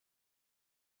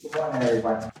Good morning,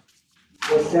 everyone.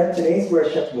 We'll start today's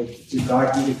worship with To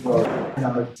God Be the Glory,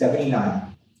 number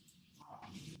 79.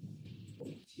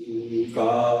 To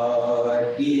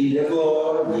God be the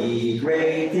glory,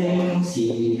 great things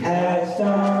He has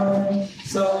done.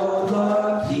 So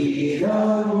loved He the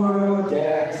world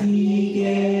that He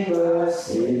gave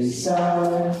us His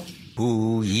Son,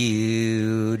 who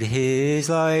yielded His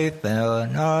life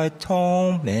an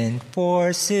atonement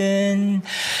for sin,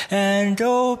 and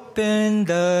opened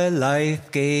the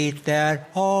life gate that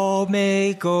all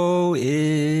may go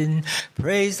in.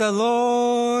 Praise the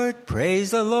Lord,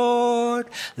 praise the Lord,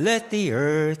 let the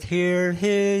earth hear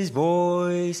His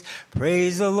voice.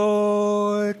 Praise the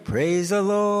Lord, praise the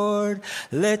Lord,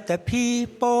 let the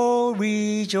people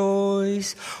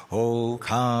rejoice. Oh,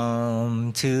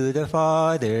 come to the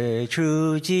Father,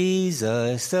 through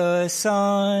Jesus the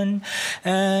Son,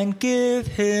 and give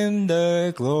Him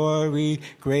the glory,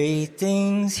 great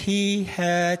things He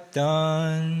hath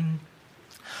done.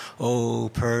 O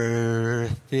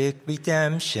perfect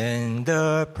redemption,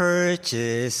 the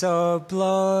purchase of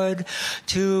blood,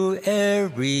 to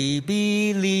every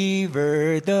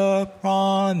believer the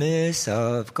promise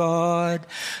of God.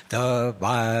 The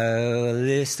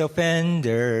vilest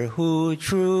offender who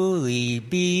truly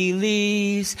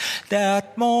believes,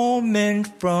 that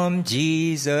moment from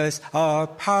Jesus a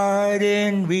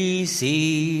pardon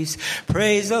receives.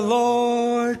 Praise the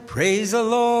Lord, praise the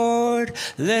Lord,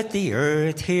 let the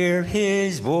earth hear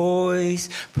His voice.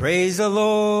 Praise the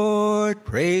Lord,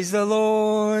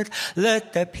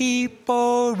 let the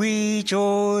people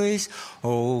rejoice.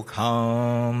 Oh,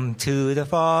 come to the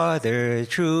Father,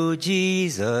 through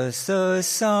Jesus the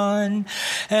Son,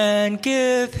 and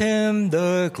give Him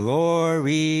the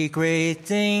glory, great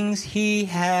things He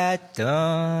hath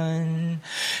done.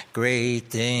 Great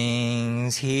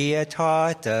things He hath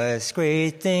taught us,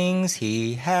 great things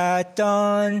He hath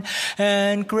done,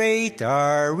 and great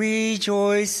our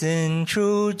rejoicing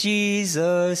through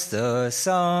Jesus the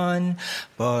Son.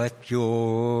 But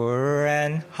purer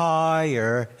and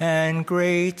higher and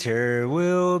greater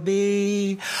will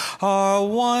be our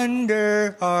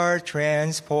wonder, our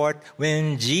transport,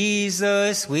 when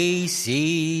Jesus we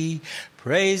see.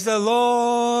 Praise the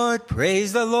Lord,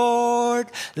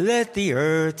 let the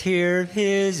earth hear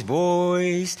His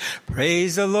voice.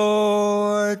 Praise the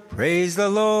Lord,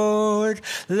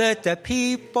 let the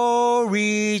people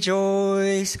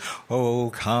rejoice. Oh,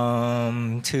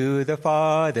 come to the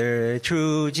Father,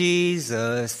 through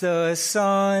Jesus the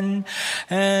Son,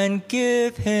 and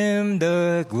give Him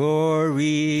the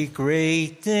glory,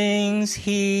 great things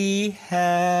He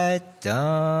hath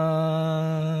done.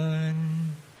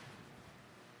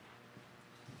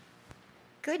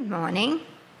 Good morning.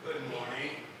 Good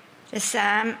morning. The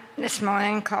psalm this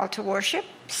morning called to worship,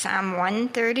 Psalm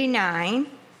 139,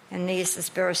 and these is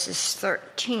verses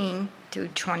 13 through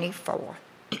 24.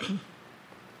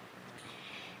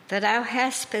 For Thou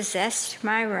hast possessed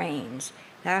my reins,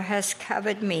 Thou hast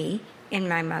covered me in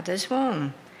my mother's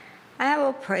womb. I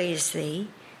will praise Thee,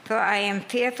 for I am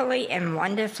fearfully and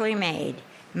wonderfully made.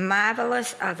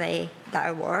 Marvelous are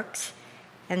Thy works,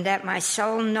 and that my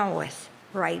soul knoweth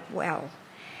right well.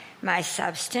 My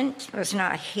substance was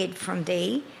not hid from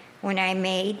Thee when I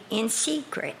made in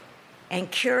secret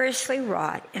and curiously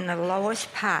wrought in the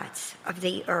lowest parts of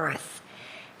the earth.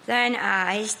 Thine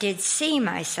eyes did see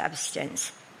my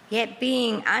substance, yet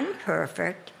being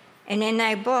unperfect, and in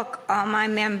Thy book all my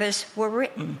members were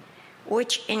written,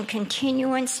 which in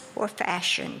continuance were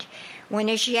fashioned, when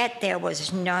as yet there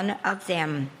was none of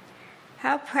them.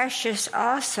 How precious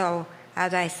also are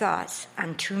Thy thoughts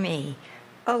unto me,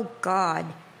 O God!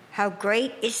 How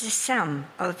great is the sum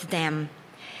of them!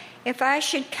 If I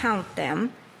should count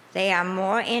them, they are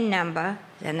more in number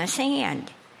than the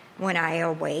sand. When I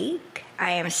awake,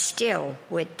 I am still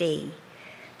with Thee.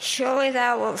 Surely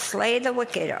Thou wilt slay the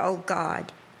wicked, O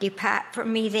God. Depart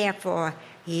from me, therefore,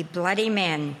 ye bloody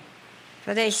men.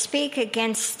 For they speak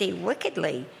against Thee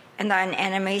wickedly, and Thine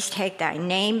enemies take Thy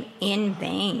name in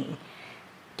vain.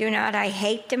 Do not I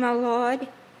hate them, O Lord,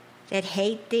 that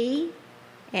hate Thee?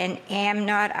 And am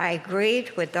not I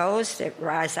grieved with those that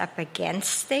rise up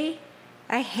against Thee?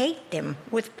 I hate them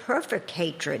with perfect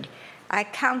hatred. I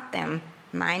count them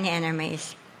mine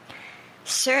enemies.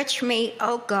 Search me,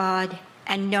 O God,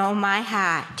 and know my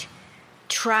heart.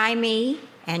 Try me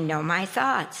and know my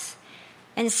thoughts,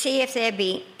 and see if there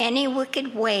be any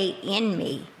wicked way in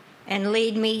me, and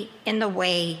lead me in the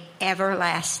way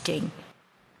everlasting.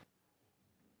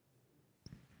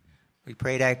 We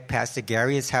pray that Pastor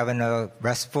Gary is having a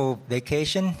restful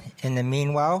vacation. In the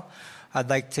meanwhile, I'd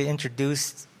like to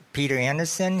introduce Peter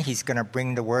Anderson. He's going to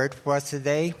bring the word for us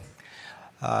today.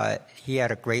 He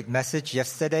had a great message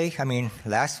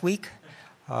last week.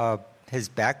 His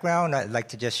background, I'd like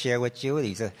to just share with you.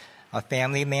 He's a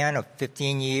family man of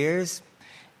 15 years.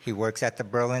 He works at the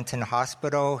Burlington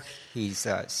Hospital. He's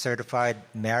a certified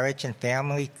marriage and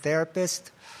family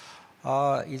therapist.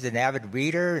 He's an avid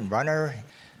reader and runner.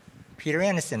 Peter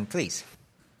Anderson, please.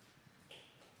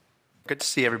 Good to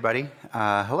see everybody.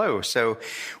 Hello. So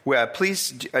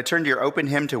please turn to your open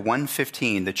hymn to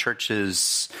 115, the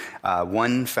church's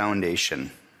One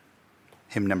Foundation.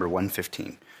 Hymn number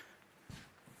 115.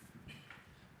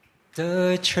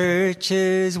 The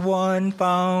church's one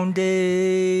foundation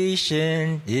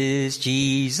is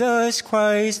Jesus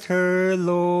Christ her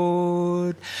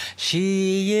Lord.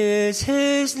 She is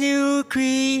his new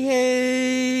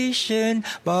creation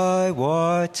by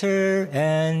water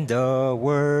and the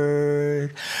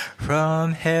word.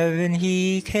 From heaven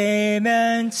he came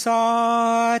and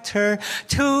sought her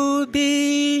to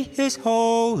be his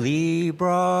holy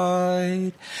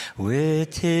bride.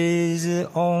 With his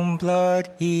own blood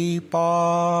he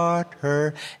bought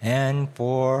her, and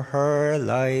for her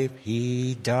life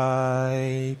he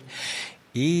died.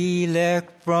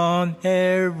 Elect from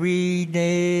every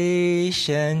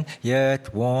nation,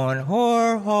 yet one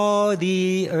o'er all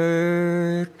the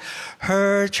earth.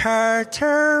 Her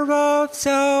charter of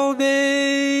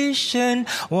salvation,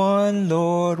 one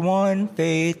Lord, one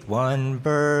faith, one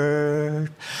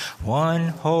birth. One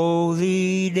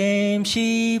holy name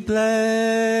she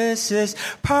blesses,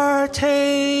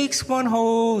 partakes one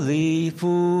holy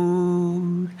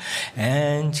food,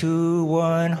 and to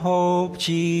one hope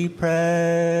she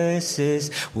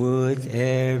presses, with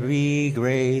every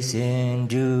grace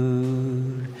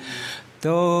endued.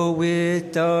 Though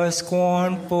with a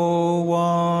scornful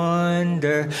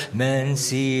wonder men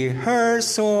see her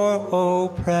sore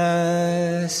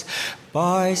oppressed,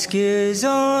 by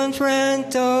schisms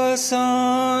rent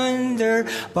asunder,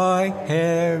 by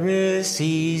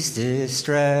heresies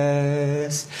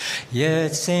distressed.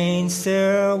 Yet saints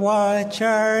their watch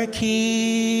are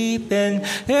keeping,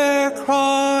 their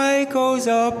cry goes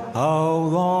up, how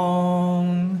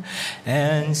long?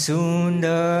 And soon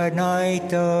the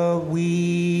night of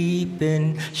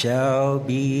weeping shall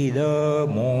be the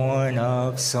morn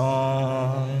of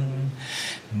song.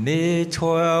 Mid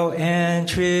toil and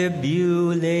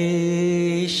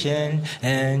tribulation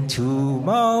and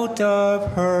tumult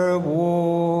of her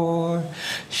war,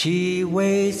 she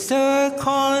waits the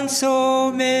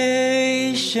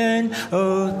consummation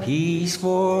of peace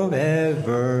forevermore.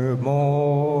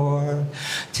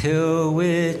 Till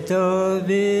with the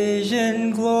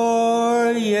vision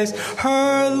glorious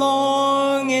her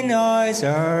longing eyes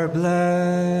are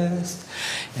blessed,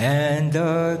 and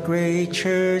the great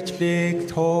church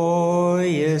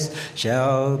victorious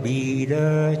shall be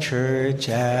the church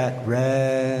at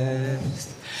rest.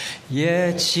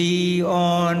 Yet she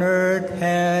on earth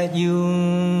had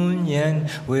union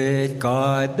with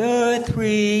God the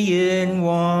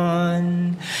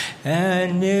Three-in-One,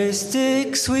 and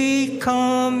mystic sweet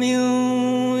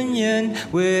communion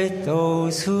with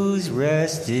those whose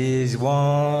rest is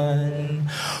won.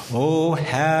 O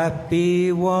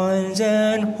happy ones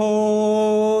and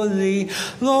holy,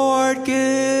 Lord,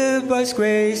 give us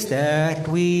grace that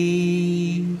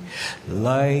we,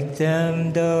 like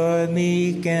them, the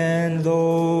meek and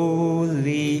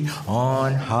lowly,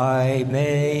 on high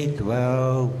may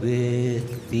dwell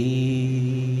with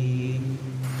thee.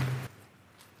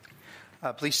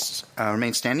 Please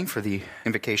remain standing for the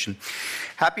invocation.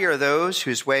 Happy are those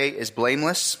whose way is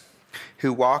blameless,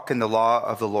 who walk in the law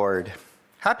of the Lord.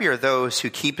 Happy are those who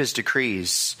keep his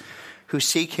decrees, who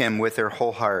seek him with their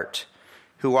whole heart,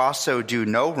 who also do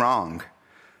no wrong,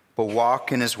 but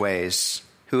walk in his ways,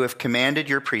 who have commanded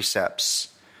your precepts.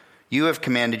 You have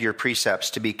commanded your precepts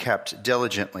to be kept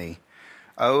diligently.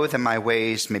 Oh, that my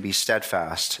ways may be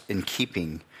steadfast in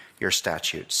keeping your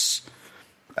statutes.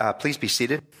 Please be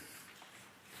seated.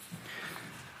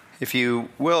 If you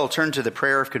will, turn to the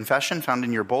prayer of confession found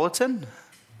in your bulletin.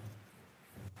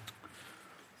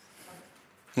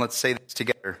 Let's say this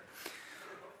together.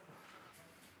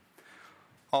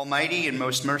 Almighty and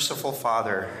most merciful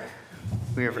Father,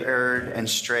 we have erred and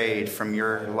strayed from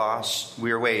your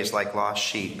ways like lost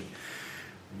sheep.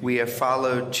 We have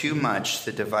followed too much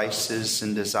the devices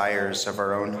and desires of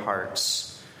our own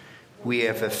hearts. We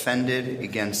have offended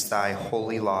against thy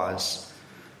holy laws.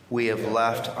 We have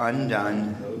left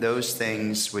undone those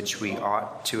things which we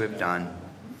ought to have done.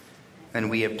 And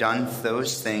we have done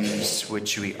those things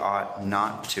which we ought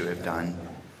not to have done.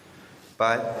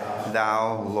 But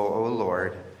thou, O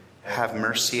Lord, have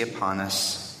mercy upon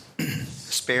us.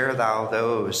 Spare thou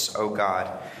those, O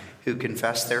God, who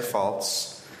confess their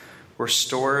faults,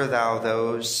 Restore thou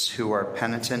those who are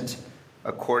penitent,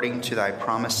 according to thy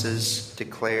promises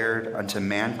declared unto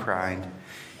mankind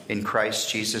in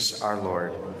Christ Jesus our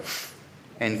Lord.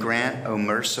 And grant, O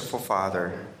merciful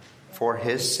Father, for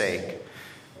his sake,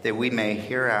 that we may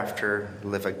hereafter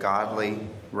live a godly,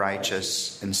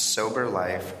 righteous, and sober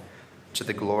life to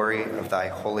the glory of thy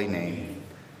holy name.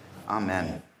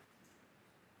 Amen.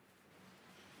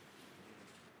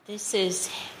 This is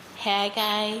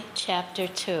Haggai chapter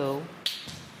 2.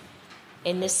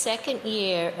 In the second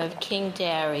year of King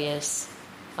Darius,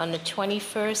 on the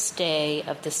 21st day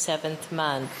of the 7th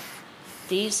month,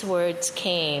 these words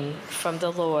came from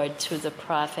the Lord through the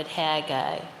prophet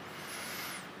Haggai.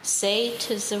 Say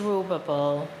to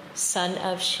Zerubbabel, son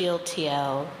of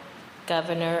Shealtiel,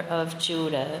 governor of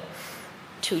Judah,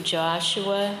 to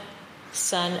Joshua,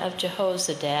 son of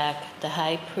Jehozadak, the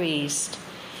high priest,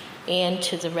 and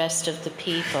to the rest of the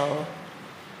people,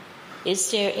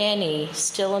 is there any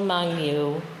still among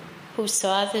you who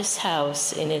saw this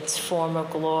house in its former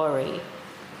glory?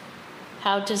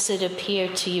 How does it appear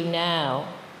to you now?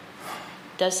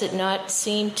 Does it not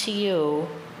seem to you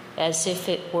as if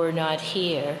it were not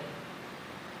here?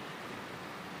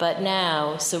 But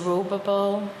now,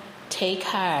 Zerubbabel, take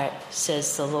heart,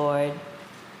 says the Lord.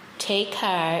 Take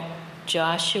heart,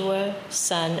 Joshua,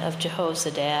 son of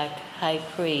Jehozadak, high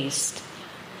priest.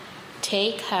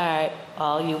 Take heart,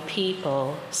 all you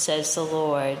people, says the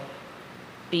Lord.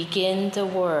 Begin the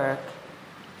work,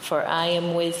 for I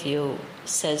am with you,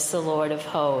 says the Lord of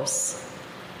hosts,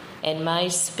 and my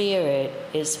spirit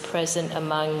is present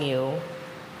among you.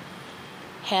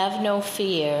 Have no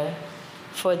fear,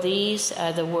 for these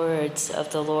are the words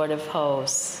of the Lord of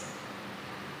hosts.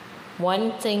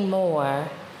 One thing more,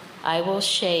 I will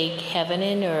shake heaven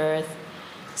and earth,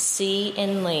 sea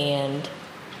and land.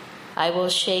 I will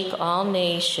shake all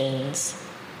nations.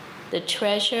 The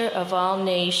treasure of all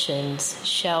nations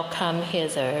shall come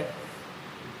hither,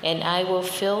 and I will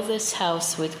fill this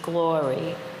house with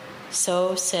glory,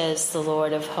 so says the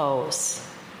Lord of hosts.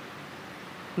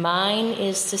 Mine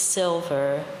is the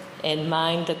silver, and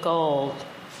mine the gold,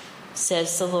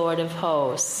 says the Lord of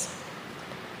hosts.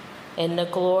 And the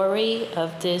glory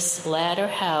of this latter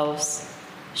house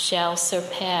shall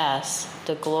surpass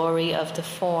the glory of the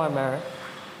former,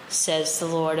 says the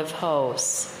Lord of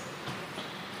hosts.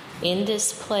 In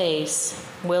this place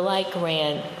will I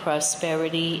grant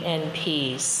prosperity and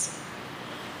peace.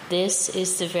 This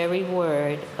is the very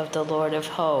word of the Lord of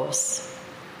hosts.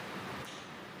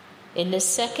 In the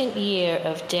second year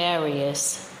of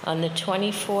Darius, on the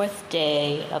 24th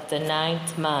day of the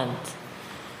 9th month,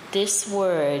 this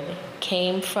word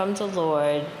came from the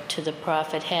Lord to the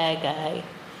prophet Haggai.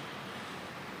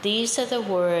 These are the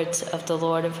words of the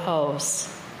Lord of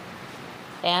hosts.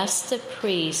 Ask the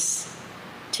priests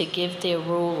to give their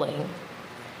ruling.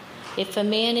 If a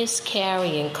man is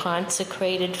carrying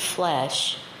consecrated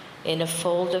flesh in a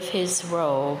fold of his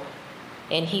robe,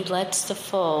 and he lets the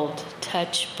fold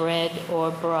touch bread or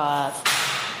broth,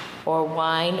 or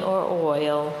wine or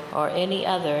oil, or any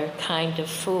other kind of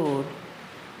food,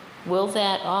 will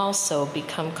that also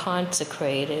become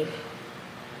consecrated?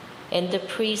 And the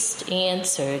priest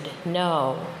answered,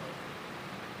 No.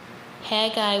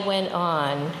 Haggai went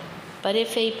on, but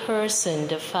if a person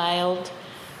defiled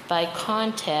by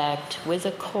contact with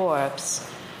a corpse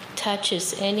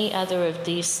touches any other of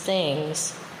these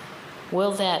things,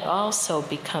 will that also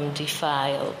become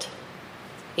defiled?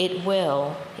 It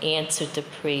will, answered the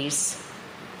priest.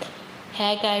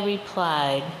 Haggai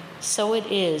replied, So it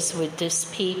is with this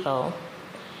people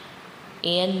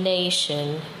and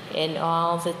nation in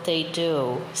all that they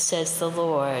do, says the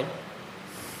Lord.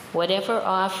 Whatever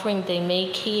offering they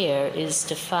make here is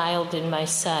defiled in my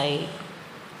sight.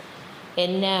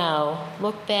 And now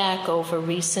look back over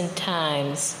recent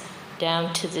times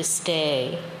down to this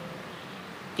day.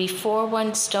 Before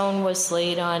one stone was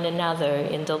laid on another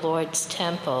in the Lord's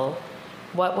temple,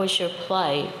 what was your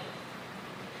plight?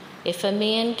 If a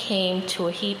man came to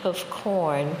a heap of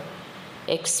corn,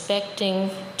 expecting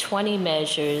 20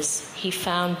 measures, he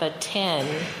found but 10.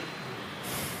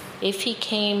 If he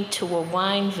came to a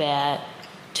wine vat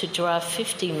to draw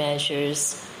 50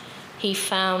 measures, he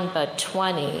found but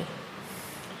 20.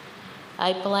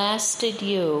 I blasted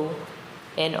you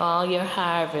and all your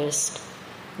harvest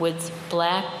with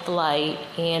black blight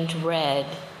and red,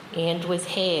 and with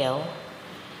hail,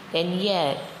 and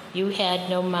yet you had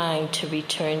no mind to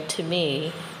return to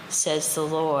me, says the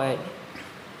Lord.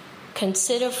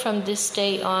 Consider from this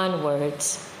day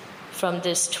onwards, from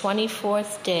this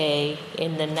 24th day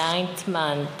in the 9th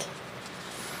month,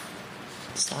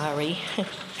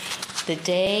 the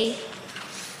day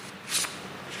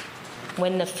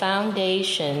when the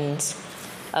foundations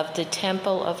of the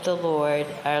temple of the Lord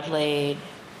are laid,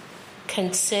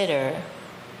 consider,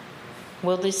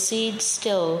 will the seed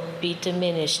still be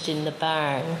diminished in the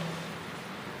barn?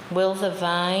 Will the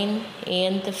vine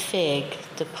and the fig,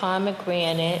 the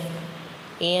pomegranate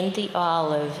and the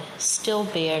olive still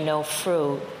bear no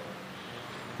fruit?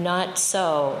 Not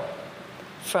so.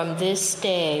 From this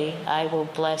day I will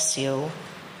bless you.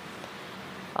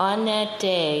 On that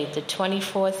day, the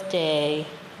 24th day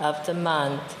of the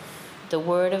month, the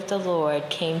word of the Lord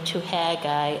came to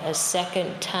Haggai a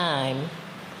second time.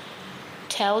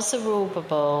 Tell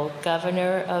Zerubbabel,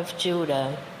 governor of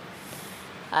Judah,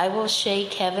 I will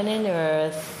shake heaven and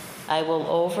earth, I will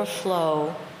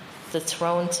overflow the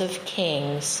thrones of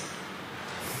kings,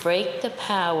 break the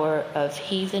power of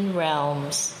heathen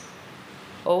realms,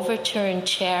 overturn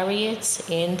chariots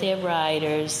and their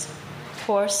riders,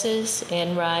 horses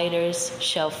and riders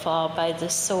shall fall by the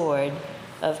sword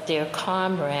of their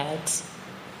comrades.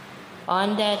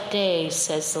 On that day,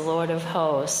 says the Lord of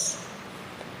hosts,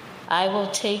 I will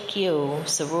take you,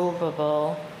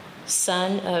 Zerubbabel,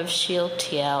 son of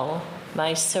Shealtiel,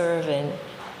 my servant,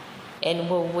 and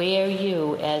will wear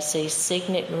you as a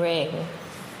signet ring.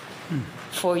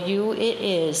 For you it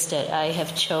is that I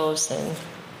have chosen.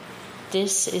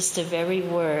 This is the very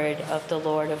word of the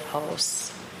Lord of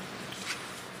hosts.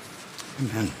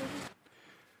 Amen.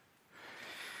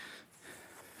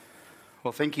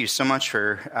 Well, thank you so much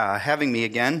for having me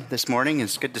again this morning.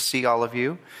 It's good to see all of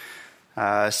you.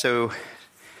 So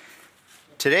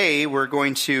today we're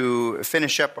going to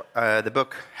finish up the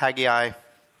book Haggai,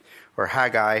 or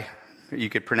Haggai. You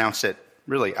could pronounce it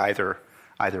really either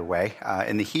way.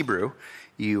 In the Hebrew,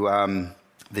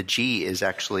 the G is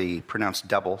actually pronounced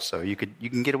double, so you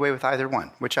can get away with either one,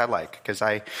 which I like, because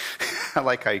I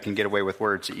like how you can get away with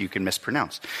words that you can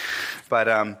mispronounce.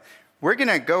 But we're going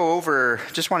to go over,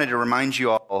 just wanted to remind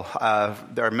you all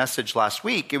our message last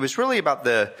week. It was really about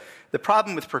the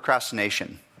problem with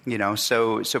procrastination.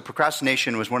 So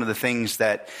procrastination was one of the things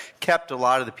that kept a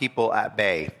lot of the people at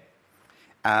bay.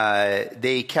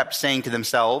 They kept saying to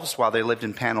themselves while they lived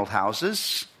in paneled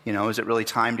houses, is it really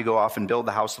time to go off and build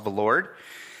the house of the Lord?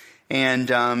 And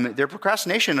their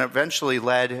procrastination eventually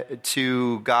led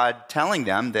to God telling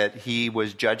them that he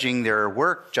was judging their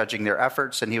work, judging their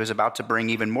efforts, and he was about to bring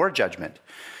even more judgment.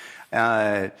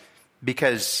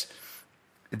 Because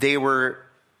they were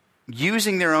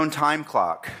using their own time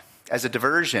clock as a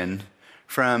diversion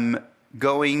from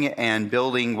going and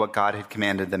building what God had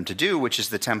commanded them to do, which is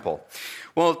the temple.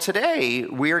 Well, today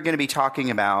we are going to be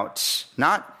talking about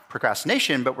not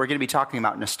procrastination, but we're going to be talking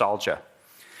about nostalgia.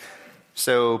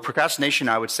 So procrastination,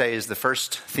 I would say, is the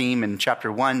first theme in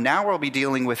chapter 1. Now we'll be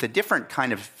dealing with a different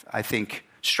kind of, I think,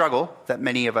 struggle that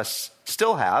many of us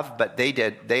still have, but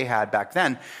they had back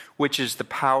then, which is the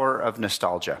power of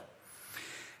nostalgia.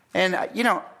 And,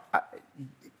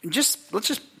 let's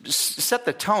just set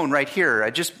the tone right here.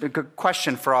 Just a good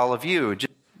question for all of you,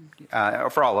 or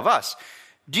for all of us.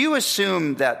 Do you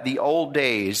assume that the old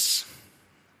days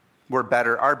are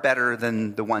better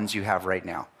than the ones you have right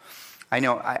now? I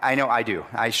know I do.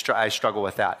 I struggle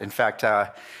with that. In fact,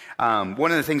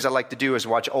 one of the things I like to do is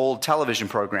watch old television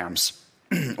programs.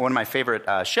 One of my favorite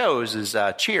shows is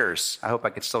Cheers. I hope I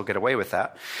could still get away with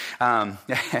that.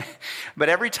 But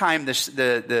every time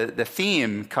the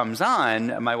theme comes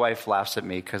on, my wife laughs at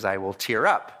me because I will tear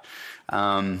up.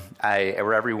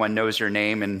 Where everyone knows your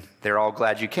name and they're all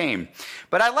glad you came.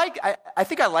 But I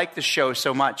think I like the show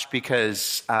so much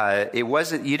because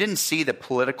you didn't see the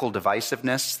political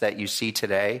divisiveness that you see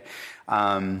today.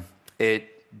 It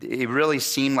really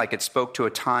seemed like it spoke to a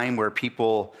time where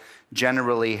people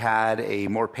generally had a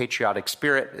more patriotic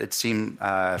spirit. It seemed,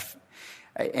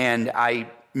 and I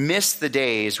miss the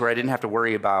days where I didn't have to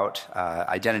worry about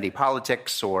identity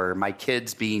politics or my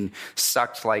kids being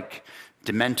sucked like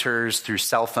dementors through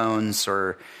cell phones,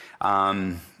 or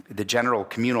the general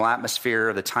communal atmosphere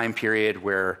of the time period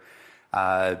where,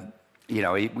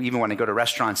 even when I go to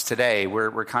restaurants today,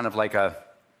 we're kind of a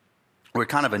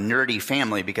nerdy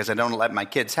family because I don't let my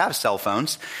kids have cell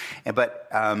phones, but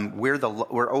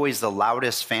we're always the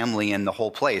loudest family in the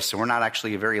whole place. So we're not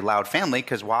actually a very loud family.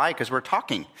 Because why? Because we're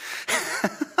talking.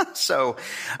 So,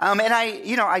 and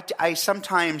I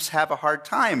sometimes have a hard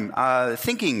time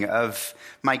thinking of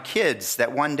my kids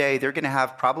that one day they're going to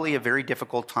have probably a very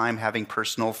difficult time having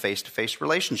personal face-to-face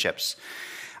relationships.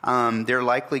 They're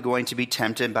likely going to be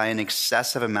tempted by an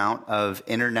excessive amount of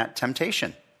internet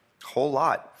temptation, a whole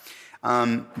lot.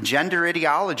 Gender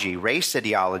ideology, race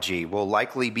ideology will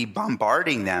likely be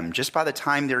bombarding them just by the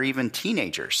time they're even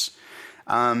teenagers.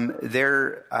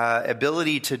 their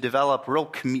ability to develop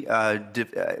real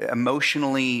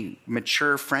emotionally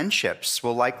mature friendships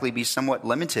will likely be somewhat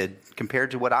limited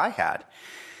compared to what I had.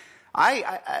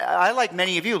 I like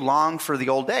many of you, long for the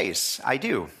old days. I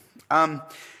do.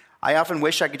 I often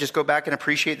wish I could just go back and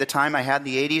appreciate the time I had in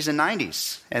the 80s and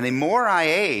 90s. And the more I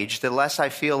age, the less I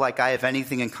feel like I have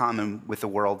anything in common with the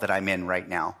world that I'm in right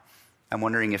now. I'm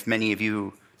wondering if many of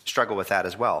you struggle with that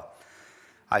as well.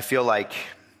 I feel like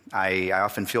I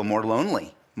often feel more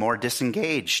lonely, more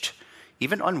disengaged,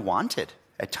 even unwanted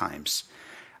at times.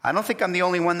 I don't think I'm the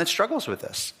only one that struggles with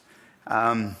this.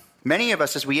 Many of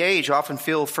us, as we age, often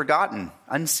feel forgotten,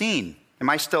 unseen. Am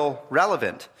I still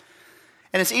relevant?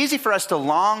 And it's easy for us to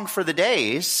long for the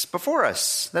days before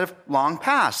us that have long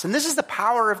passed. And this is the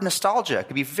power of nostalgia. It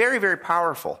can be very, very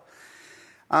powerful.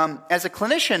 As a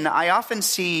clinician, I often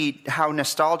see how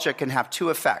nostalgia can have two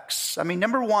effects. I mean,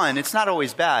 number one, it's not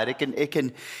always bad. It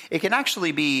can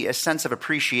actually be a sense of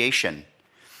appreciation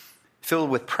filled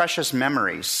with precious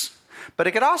memories. But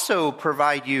it could also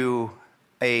provide you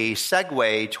a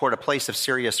segue toward a place of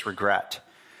serious regret.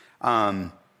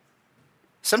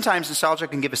 Sometimes nostalgia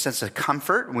can give a sense of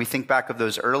comfort when we think back of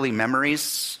those early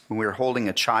memories when we were holding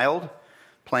a child,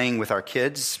 playing with our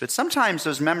kids. But sometimes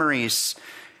those memories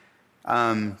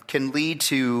can lead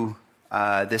to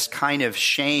this kind of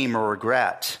shame or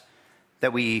regret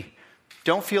that we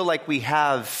don't feel like we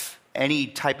have any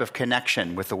type of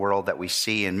connection with the world that we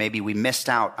see, and maybe we missed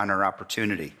out on our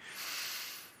opportunity.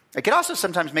 It can also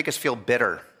sometimes make us feel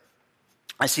bitter.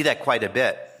 I see that quite a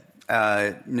bit.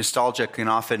 Nostalgia can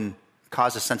often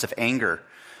cause a sense of anger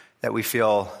that we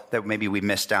feel that maybe we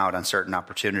missed out on certain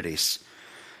opportunities.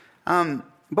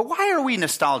 But why are we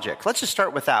nostalgic? Let's just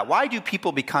start with that. Why do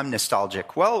people become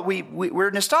nostalgic? Well,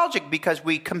 we're nostalgic because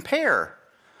we compare.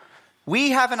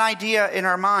 We have an idea in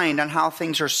our mind on how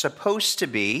things are supposed to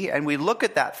be, and we look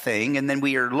at that thing, and then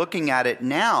we are looking at it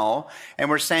now, and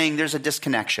we're saying there's a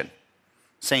disconnection.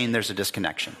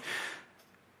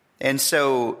 And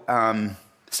so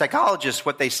psychologists,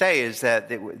 what they say is that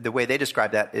the way they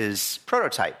describe that is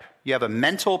prototype. You have a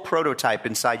mental prototype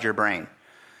inside your brain.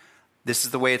 This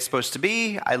is the way it's supposed to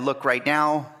be. I look right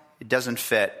now, it doesn't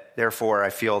fit. Therefore,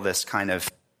 I feel this kind of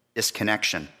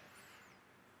disconnection.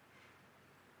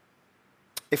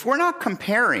 If we're not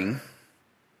comparing,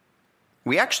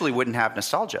 we actually wouldn't have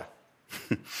nostalgia.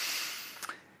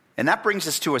 And that brings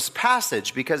us to a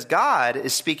passage, because God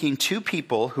is speaking to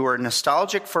people who are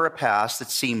nostalgic for a past that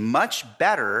seem much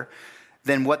better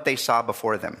than what they saw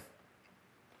before them.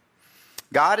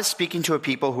 God is speaking to a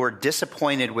people who are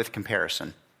disappointed with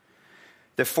comparison.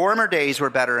 The former days were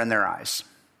better in their eyes.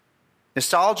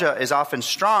 Nostalgia is often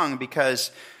strong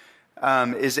because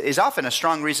is often a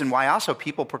strong reason why also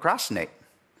people procrastinate.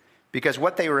 Because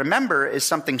what they remember is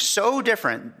something so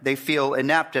different, they feel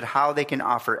inept at how they can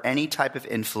offer any type of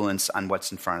influence on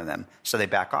what's in front of them. So they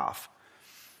back off.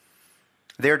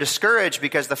 They're discouraged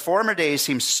because the former days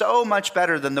seem so much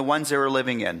better than the ones they were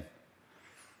living in.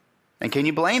 And can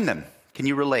you blame them? Can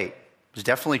you relate? It's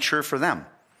definitely true for them.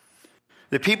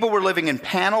 The people were living in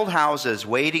paneled houses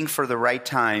waiting for the right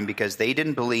time because they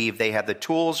didn't believe they had the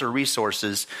tools or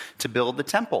resources to build the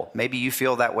temple. Maybe you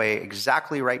feel that way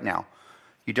exactly right now.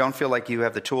 You don't feel like you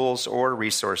have the tools or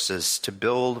resources to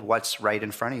build what's right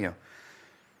in front of you.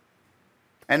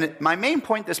 And my main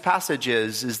point this passage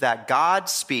is that God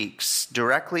speaks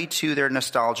directly to their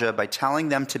nostalgia by telling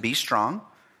them to be strong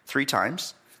 3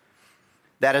 times,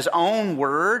 that his own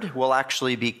word will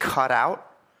actually be cut out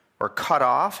or cut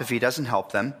off if he doesn't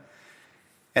help them,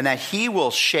 and that he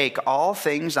will shake all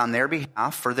things on their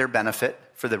behalf for their benefit,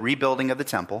 for the rebuilding of the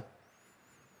temple.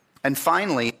 And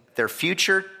finally, their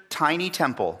future tiny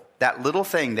temple, that little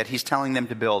thing that he's telling them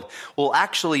to build, will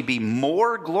actually be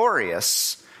more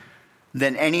glorious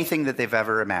than anything that they've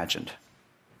ever imagined.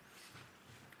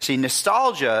 See,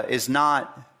 nostalgia is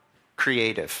not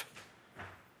creative.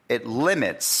 It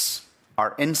limits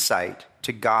our insight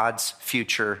to God's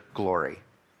future glory.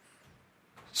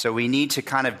 So we need to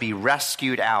kind of be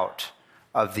rescued out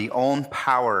of the own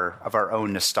power of our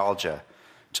own nostalgia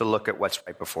to look at what's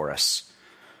right before us.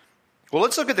 Well,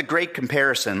 let's look at the great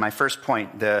comparison. My first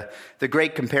point, the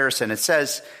great comparison. It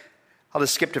says, I'll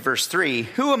just skip to verse 3.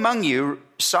 Who among you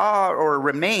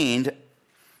remained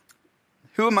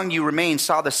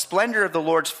saw the splendor of the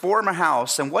Lord's former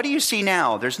house, and what do you see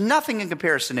now? There's nothing in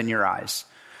comparison in your eyes.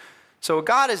 So what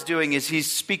God is doing is he's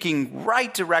speaking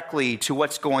right directly to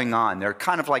what's going on. They're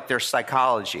kind of like their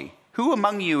psychology. Who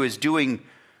among you is doing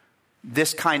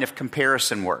this kind of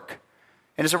comparison work?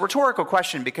 And it's a rhetorical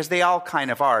question because they all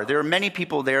kind of are. There are many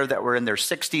people there that were in their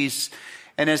 60s,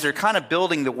 and as they're kind of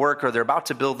building the work, or they're about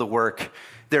to build the work,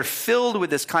 they're filled with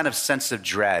this kind of sense of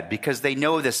dread because they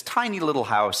know this tiny little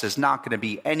house is not going to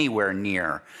be anywhere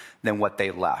near than what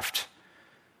they left.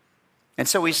 And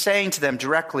so he's saying to them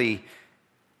directly,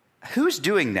 who's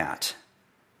doing that?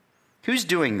 Who's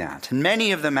doing that? And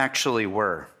many of them actually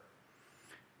were.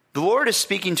 The Lord is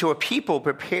speaking to a people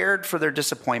prepared for their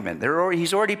disappointment.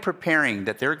 He's already preparing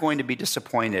that they're going to be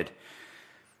disappointed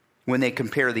when they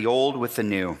compare the old with the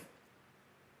new.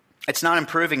 It's not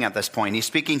improving at this point. He's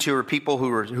speaking to people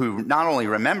who not only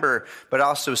remember, but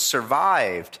also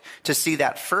survived to see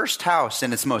that first house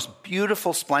in its most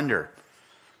beautiful splendor.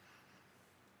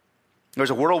 There was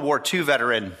a World War II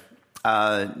veteran,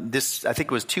 I think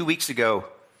it was 2 weeks ago,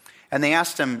 and they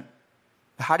asked him,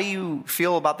 how do you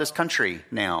feel about this country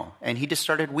now? And he just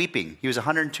started weeping. He was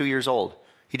 102 years old.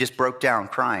 He just broke down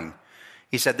crying.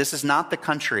 He said, this is not the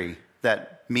country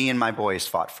that me and my boys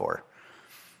fought for.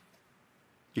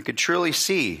 You could truly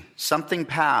see something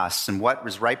passed, and what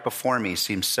was right before me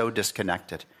seems so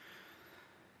disconnected.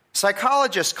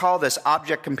 Psychologists call this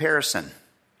object comparison.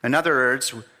 In other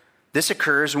words, this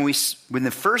occurs when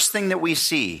the first thing that we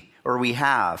see or we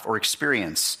have or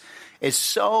experience is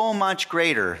so much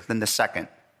greater than the second.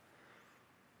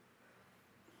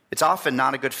 It's often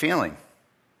not a good feeling.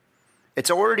 It's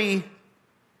already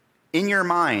in your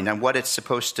mind on what it's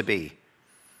supposed to be.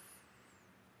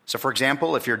 So, for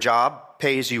example, if your job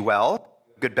pays you well,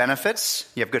 good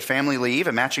benefits, you have good family leave,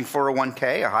 a matching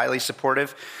 401k, a highly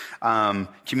supportive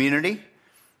community,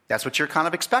 that's what you're kind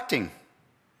of expecting.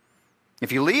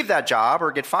 If you leave that job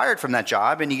or get fired from that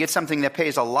job and you get something that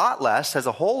pays a lot less, has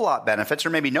a whole lot of benefits,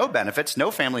 or maybe no benefits, no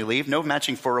family leave, no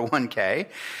matching 401k,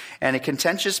 and a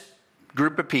contentious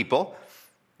group of people,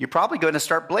 you're probably going to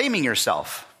start blaming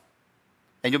yourself.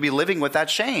 And you'll be living with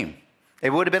that shame. It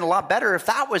would have been a lot better if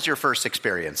that was your first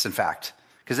experience, in fact,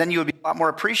 because then you would be a lot more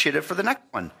appreciative for the next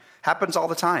one. Happens all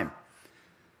the time.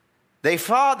 They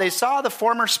saw the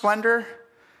former splendor,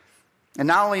 and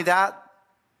not only that,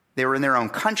 they were in their own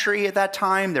country at that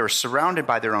time. They were surrounded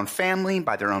by their own family,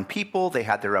 by their own people. They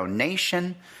had their own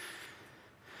nation.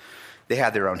 They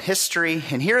had their own history.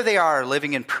 And here they are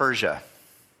living in Persia.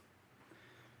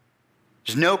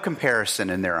 There's no comparison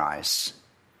in their eyes.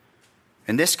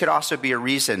 And this could also be a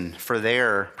reason for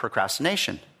their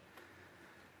procrastination.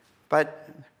 But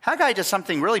Haggai does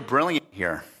something really brilliant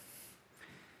here.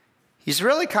 He's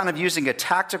really kind of using a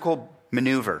tactical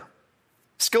maneuver,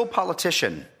 skilled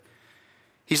politician.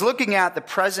 He's looking at the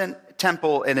present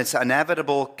temple in its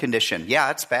inevitable condition.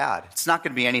 Yeah, it's bad. It's not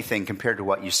going to be anything compared to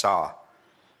what you saw.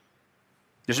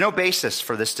 There's no basis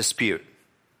for this dispute.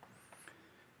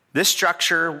 This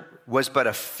structure was but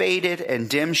a faded and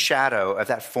dim shadow of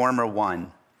that former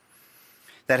one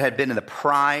that had been the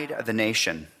pride of the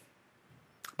nation.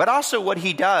 But also what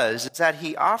he does is that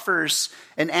he offers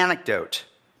an antidote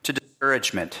to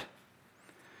discouragement,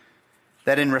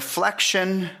 that in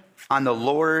reflection on the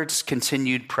Lord's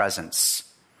continued presence.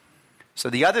 So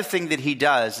the other thing that he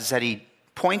does is that he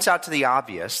points out to the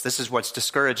obvious, this is what's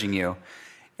discouraging you,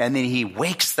 and then he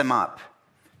wakes them up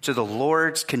to the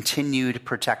Lord's continued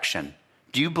protection.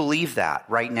 Do you believe that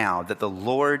right now, that the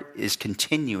Lord is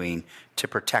continuing to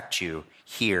protect you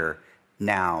here,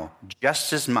 now,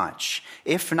 just as much,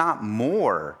 if not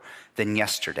more, than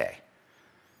yesterday?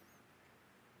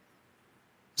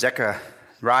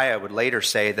 Zechariah would later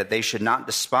say that they should not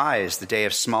despise the day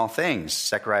of small things.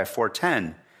 Zechariah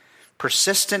 4:10.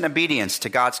 Persistent obedience to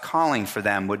God's calling for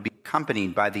them would be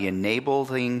accompanied by the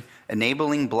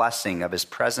enabling blessing of his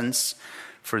presence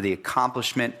for the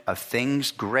accomplishment of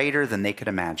things greater than they could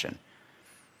imagine.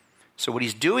 So what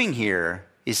he's doing here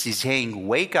is he's saying,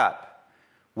 wake up,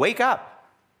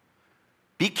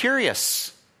 be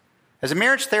curious. As a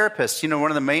marriage therapist, one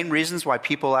of the main reasons why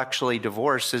people actually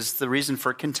divorce is the reason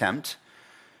for contempt.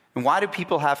 And why do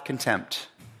people have contempt?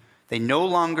 They no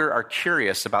longer are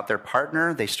curious about their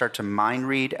partner. They start to mind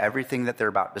read everything that they're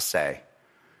about to say.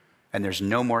 And there's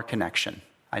no more connection.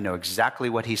 I know exactly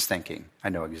what he's thinking. I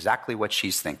know exactly what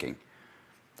she's thinking.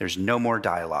 There's no more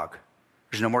dialogue.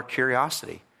 There's no more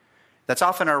curiosity. That's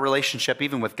often our relationship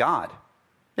even with God.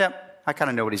 Yep, I kind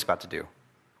of know what he's about to do.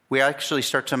 We actually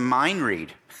start to mind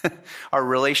read our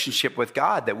relationship with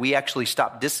God, that we actually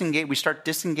start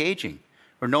disengaging.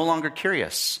 We're no longer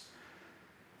curious.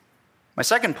 My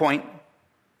second point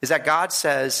is that God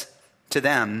says to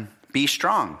them, be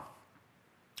strong.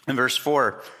 In verse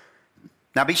 4,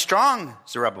 now be strong,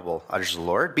 Zerubbabel, utters the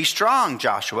Lord. Be strong,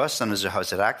 Joshua, son of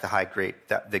Jehozadak,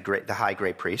 the high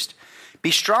great priest.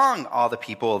 Be strong, all the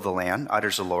people of the land,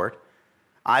 utters the Lord.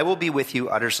 I will be with you,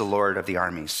 utters the Lord of the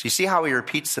armies. You see how he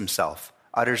repeats himself?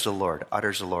 Utters the Lord,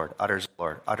 utters the Lord, utters the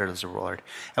Lord, utters the Lord.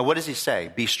 And what does he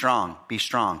say? Be strong, be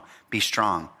strong, be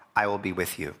strong. I will be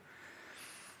with you.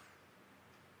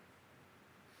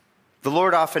 The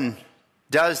Lord often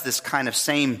does this kind of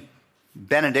same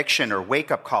benediction or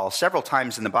wake-up call several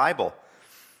times in the Bible.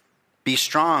 Be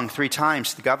strong 3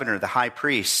 times to the governor, the high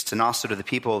priest, and also to the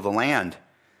people of the land.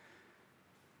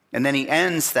 And then he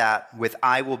ends that with,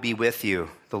 I will be with you,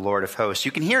 the Lord of hosts.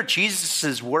 You can hear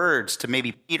Jesus' words to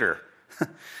maybe Peter.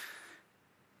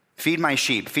 Feed my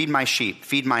sheep, feed my sheep,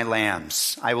 feed my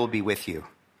lambs. I will be with you.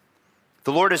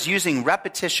 The Lord is using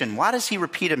repetition. Why does he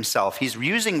repeat himself? He's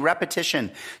using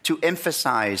repetition to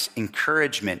emphasize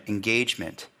encouragement,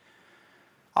 engagement.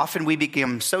 Often we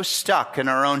become so stuck in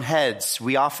our own heads,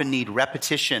 we often need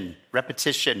repetition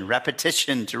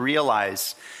to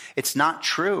realize it's not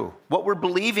true. What we're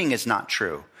believing is not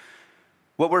true.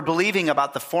 What we're believing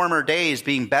about the former days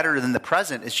being better than the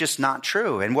present is just not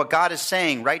true. And what God is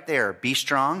saying right there, be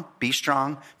strong, be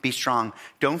strong, be strong.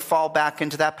 Don't fall back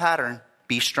into that pattern.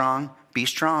 Be strong, be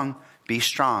strong, be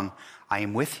strong. I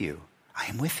am with you. I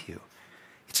am with you.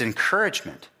 It's an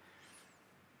encouragement.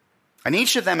 And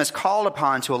each of them is called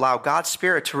upon to allow God's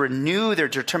Spirit to renew their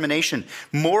determination,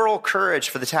 moral courage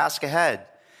for the task ahead.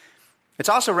 It's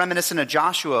also reminiscent of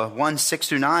Joshua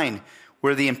 1:6-9,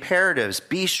 where the imperatives,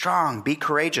 be strong, be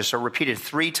courageous, are repeated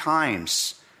 3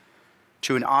 times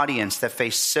to an audience that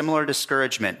faced similar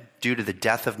discouragement due to the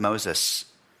death of Moses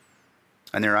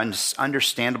and their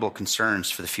understandable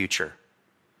concerns for the future.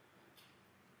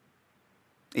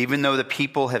 Even though the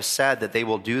people have said that they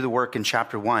will do the work in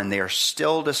chapter 1, they are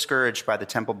still discouraged by the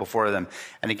temple before them.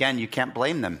 And again, you can't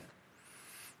blame them.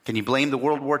 Can you blame the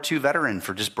World War II veteran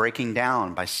for just breaking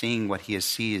down by seeing what he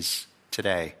sees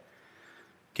today?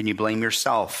 Can you blame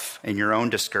yourself in your own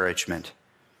discouragement?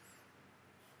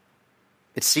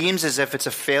 It seems as if it's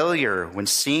a failure when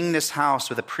seeing this house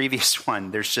with a previous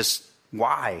one. There's just,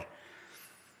 why?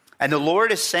 And the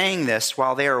Lord is saying this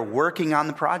while they are working on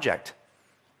the project.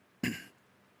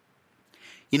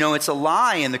 You know, it's a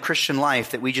lie in the Christian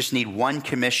life that we just need one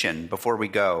commission before we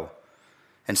go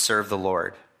and serve the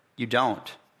Lord. You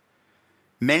don't.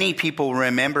 Many people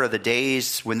remember the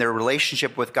days when their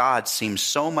relationship with God seemed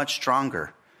so much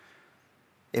stronger.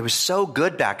 It was so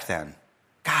good back then.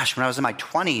 Gosh, when I was in my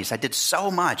 20s, I did so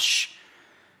much.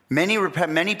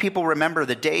 Many people remember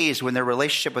the days when their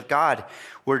relationship with God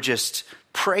were just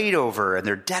prayed over and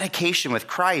their dedication with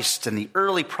Christ and the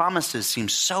early promises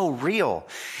seemed so real.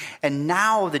 And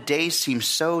now the days seem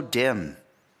so dim.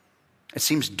 It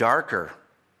seems darker.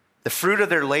 The fruit of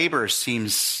their labor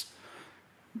seems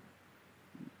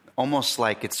almost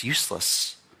like it's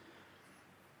useless.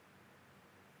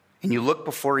 And you look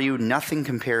before you, nothing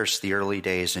compares to the early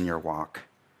days in your walk.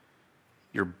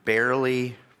 You're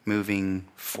barely moving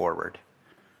forward.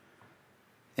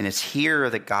 And it's here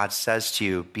that God says to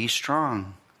you, be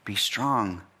strong, be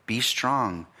strong, be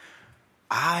strong.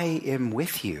 I am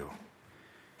with you.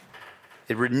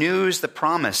 It renews the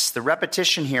promise. The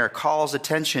repetition here calls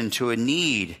attention to a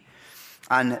need,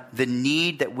 on the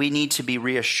need that we need to be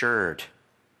reassured.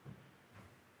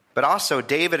 But also,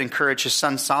 David encouraged his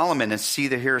son Solomon, and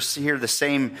hear the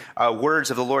same words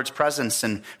of the Lord's presence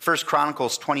in 1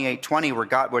 Chronicles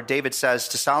 28:20, where David says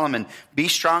to Solomon, be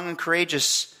strong and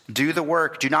courageous, do the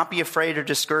work, do not be afraid or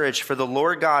discouraged, for the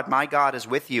Lord God, my God, is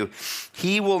with you.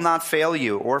 He will not fail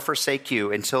you or forsake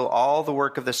you until all the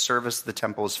work of the service of the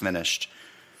temple is finished.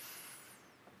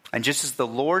 And just as the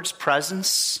Lord's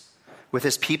presence with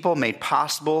his people made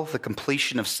possible the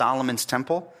completion of Solomon's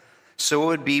temple, so it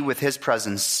would be with his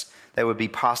presence that would be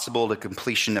possible the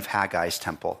completion of Haggai's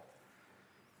temple.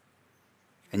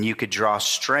 And you could draw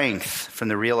strength from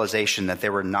the realization that they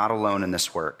were not alone in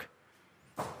this work.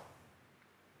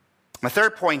 My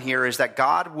third point here is that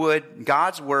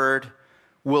God's word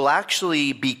will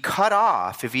actually be cut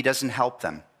off if he doesn't help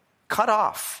them. Cut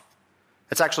off.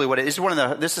 That's actually what it is.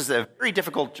 This is a very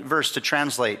difficult verse to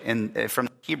translate from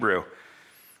Hebrew.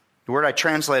 The word I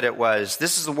translated was,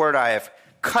 this is the word I have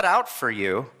cut out for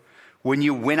you when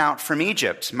you went out from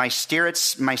Egypt. My spirit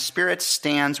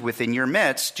stands within your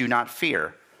midst. Do not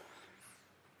fear.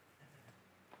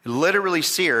 Literally,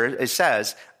 it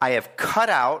says, I have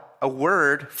cut out a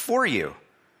word for you.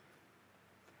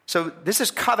 So this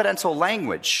is covenantal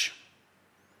language.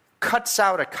 Cuts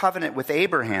out a covenant with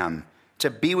Abraham to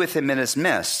be with him in his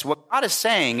midst. What God is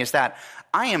saying is that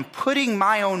I am putting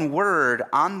my own word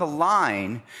on the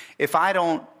line if I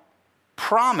don't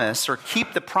promise or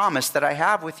keep the promise that I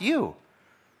have with you.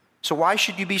 So why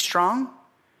should you be strong?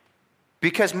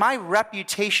 Because my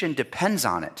reputation depends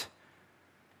on it.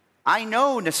 I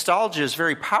know nostalgia is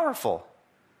very powerful,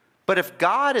 but if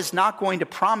God is not going to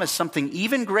promise something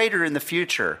even greater in the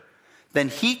future, then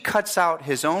he cuts out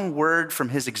his own word from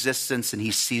his existence and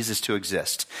he ceases to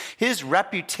exist. His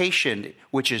reputation,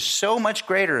 which is so much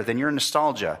greater than your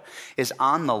nostalgia, is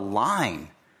on the line.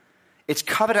 It's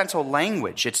covenantal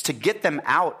language. It's to get them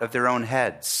out of their own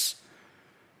heads.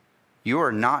 You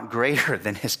are not greater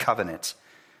than his covenant.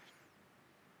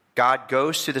 God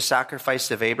goes to the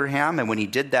sacrifice of Abraham, and when he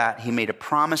did that, he made a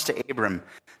promise to Abram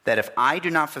that if I do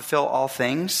not fulfill all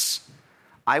things,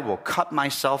 I will cut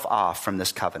myself off from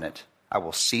this covenant. I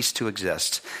will cease to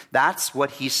exist. That's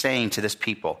what he's saying to this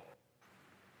people.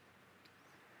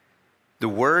 The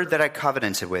word that I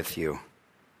covenanted with you,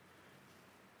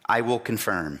 I will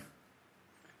confirm.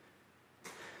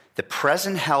 The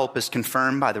present help is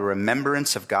confirmed by the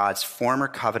remembrance of God's former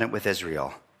covenant with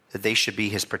Israel, that they should be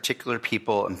his particular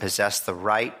people and possess the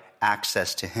right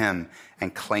access to him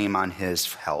and claim on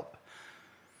his help.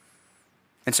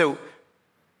 And so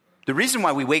the reason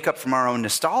why we wake up from our own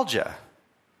nostalgia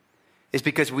is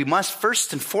because we must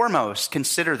first and foremost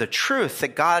consider the truth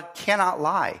that God cannot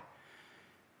lie.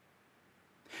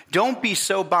 Don't be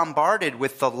so bombarded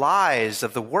with the lies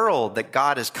of the world that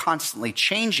God is constantly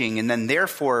changing, and then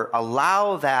therefore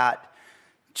allow that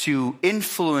to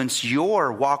influence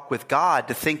your walk with God,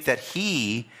 to think that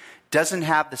he doesn't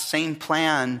have the same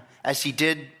plan as he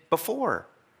did before.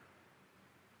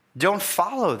 Don't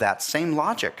follow that same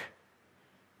logic.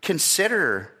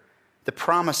 Consider the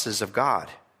promises of God.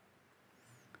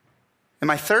 And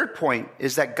my third point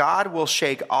is that God will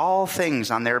shake all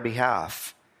things on their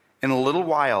behalf. In a little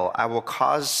while, I will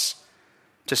cause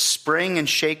to spring and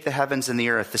shake the heavens and the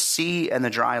earth, the sea and the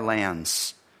dry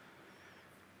lands.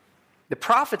 The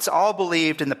prophets all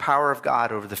believed in the power of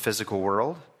God over the physical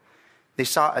world. They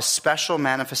saw a special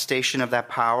manifestation of that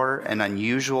power, an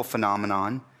unusual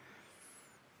phenomenon.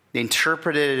 They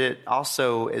interpreted it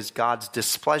also as God's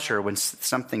displeasure when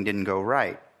something didn't go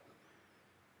right.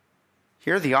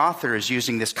 Here the author is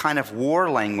using this kind of war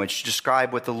language to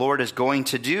describe what the Lord is going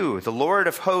to do. The Lord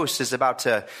of hosts is about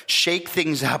to shake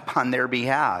things up on their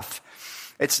behalf.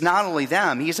 It's not only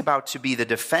them, he's about to be the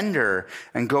defender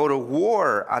and go to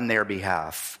war on their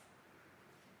behalf.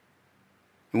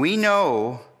 We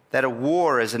know that a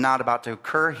war is not about to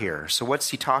occur here. So what's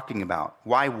he talking about?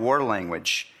 Why war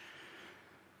language?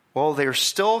 Well, they're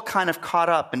still kind of caught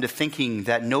up into thinking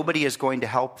that nobody is going to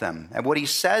help them. And what he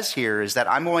says here is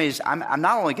that I'm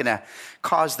not only going to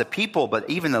cause the people, but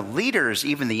even the leaders,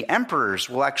 even the emperors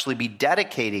will actually be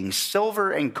dedicating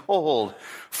silver and gold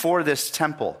for this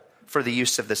temple, for the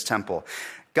use of this temple.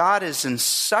 God is in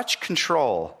such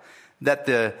control that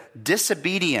the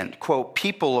disobedient, quote,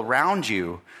 people around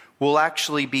you will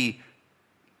actually be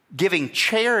giving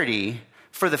charity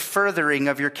for the furthering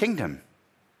of your kingdom.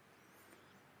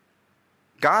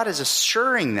 God is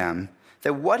assuring them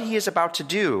that what he is about to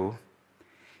do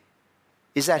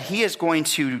is that he is going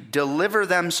to deliver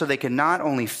them so they can not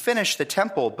only finish the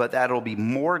temple, but that it'll be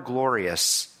more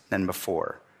glorious than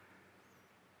before.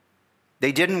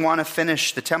 They didn't want to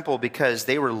finish the temple because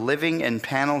they were living in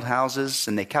paneled houses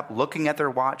and they kept looking at their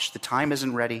watch. The time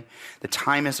isn't ready. The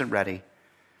time isn't ready.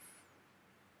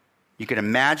 You can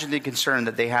imagine the concern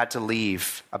that they had to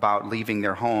leave about leaving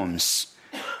their homes.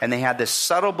 And they had this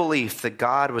subtle belief that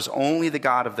God was only the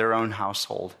God of their own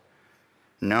household.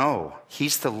 No,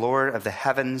 he's the Lord of the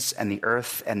heavens and the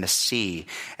earth and the sea,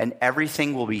 and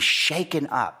everything will be shaken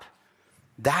up.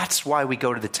 That's why we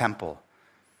go to the temple.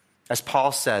 As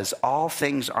Paul says, all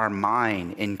things are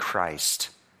mine in Christ.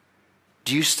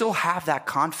 Do you still have that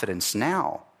confidence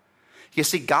now? You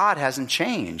see, God hasn't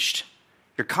changed.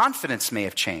 Your confidence may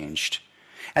have changed.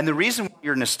 And the reason why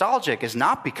you're nostalgic is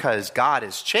not because God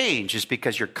has changed, it's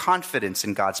because your confidence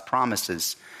in God's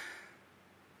promises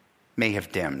may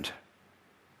have dimmed.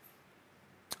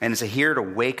 And it's here to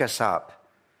wake us up.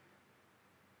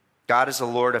 God is the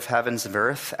Lord of heavens and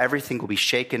earth. Everything will be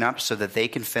shaken up so that they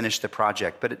can finish the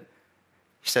project. But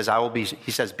he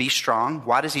says, be strong.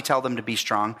 Why does he tell them to be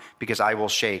strong? Because I will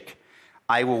shake.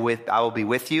 I will be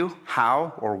with you.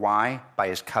 How or why? By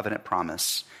his covenant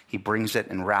promise. He brings it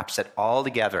and wraps it all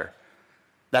together.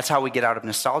 That's how we get out of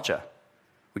nostalgia.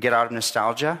 We get out of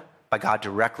nostalgia by God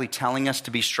directly telling us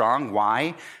to be strong.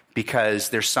 Why? Because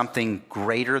there's something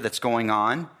greater that's going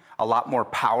on, a lot more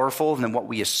powerful than what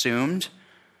we assumed.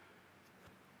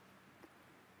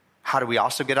 How do we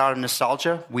also get out of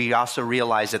nostalgia? We also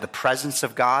realize that the presence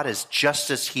of God is just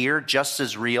as here, just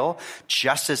as real,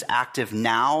 just as active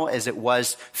now as it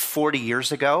was 40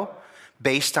 years ago,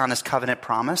 based on his covenant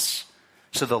promise.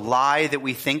 So the lie that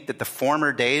we think that the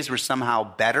former days were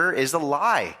somehow better is a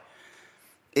lie.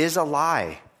 Is a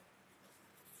lie.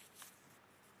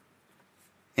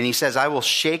 And he says, I will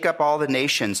shake up all the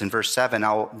nations in verse 7.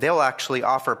 They'll actually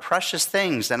offer precious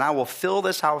things, and I will fill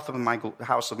this house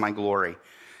with my glory.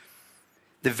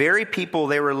 The very people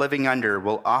they were living under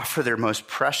will offer their most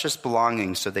precious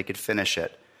belongings so they could finish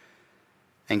it.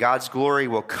 And God's glory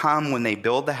will come when they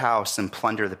build the house and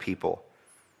plunder the people.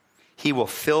 He will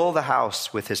fill the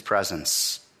house with his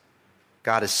presence.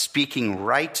 God is speaking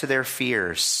right to their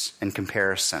fears in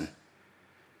comparison.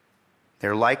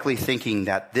 They're likely thinking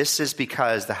that this is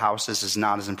because the house is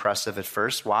not as impressive at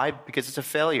first. Why? Because it's a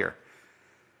failure.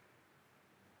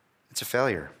 It's a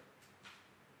failure.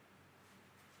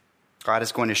 God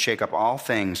is going to shake up all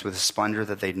things with a splendor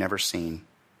that they've never seen.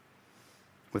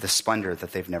 With a splendor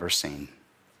that they've never seen.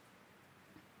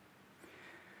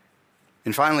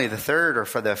 And finally, the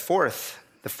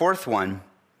fourth one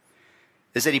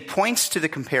is that he points to the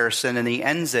comparison and he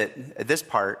ends it at this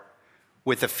part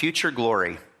with a future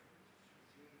glory.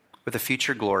 With a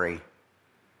future glory.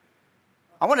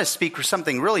 I want to speak for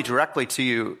something really directly to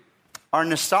you. Our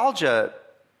nostalgia,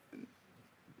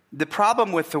 the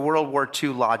problem with the World War II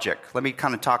logic, let me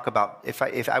kind of talk about,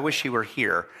 if I wish you were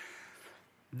here.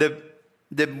 The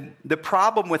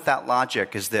problem with that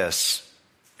logic is this.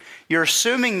 You're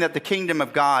assuming that the kingdom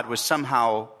of God was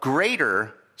somehow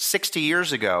greater 60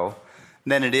 years ago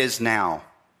than it is now.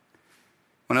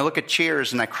 When I look at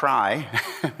Cheers and I cry,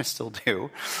 I still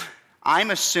do, I'm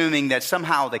assuming that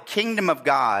somehow the kingdom of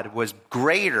God was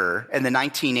greater in the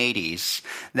 1980s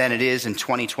than it is in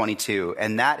 2022,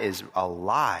 and that is a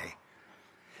lie.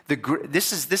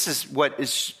 This is what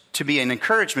is to be an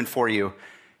encouragement for you.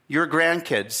 Your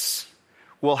grandkids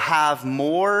will have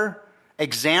more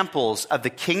examples of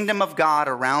the kingdom of God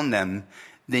around them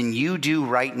than you do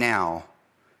right now,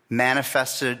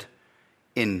 manifested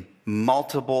in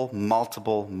multiple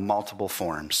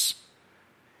forms.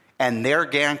 And their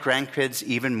grandkids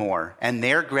even more. And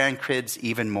their grandkids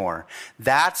even more.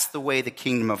 That's the way the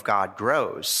kingdom of God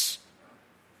grows.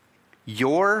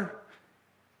 The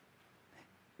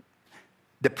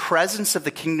presence of the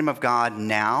kingdom of God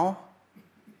now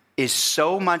is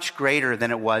so much greater than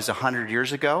it was 100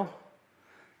 years ago,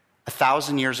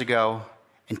 1,000 years ago,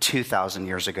 and 2,000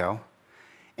 years ago.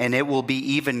 And it will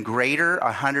be even greater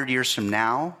 100 years from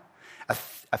now,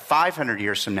 500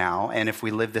 years from now, and if we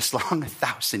live this long,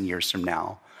 1,000 years from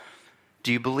now.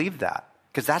 Do you believe that?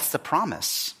 Because that's the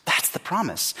promise. That's the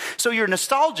promise. So your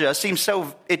nostalgia seems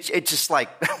so, it's just like,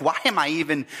 why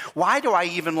do I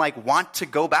even like want to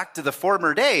go back to the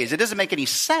former days? It doesn't make any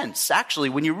sense, actually,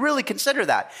 when you really consider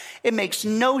that. It makes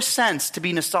no sense to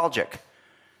be nostalgic.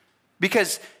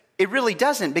 Because it really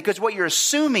doesn't, because what you're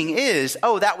assuming is,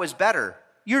 oh, that was better.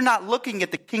 You're not looking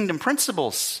at the kingdom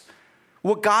principles.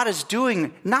 What God is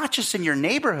doing, not just in your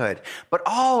neighborhood, but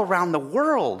all around the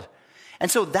world.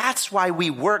 And so that's why we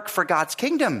work for God's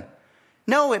kingdom.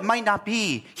 No, it might not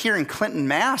be here in Clinton,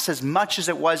 Mass, as much as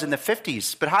it was in the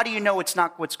 50s. But how do you know it's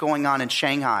not what's going on in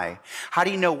Shanghai? How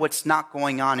do you know what's not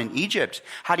going on in Egypt?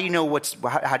 How do you know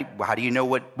how do you know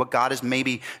what God is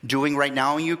maybe doing right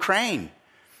now in Ukraine?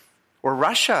 Or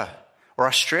Russia? Or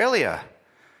Australia?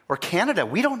 Or Canada?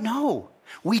 We don't know.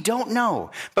 We don't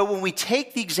know. But when we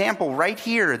take the example right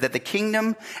here that the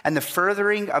kingdom and the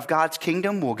furthering of God's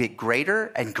kingdom will get greater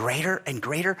and greater and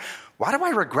greater, why do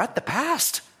I regret the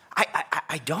past?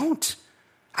 I don't.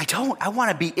 I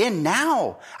want to be in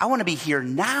now. I want to be here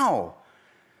now.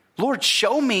 Lord,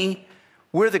 show me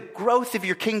where the growth of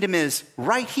your kingdom is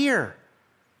right here.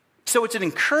 So it's an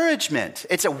encouragement.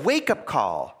 It's a wake-up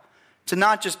call. To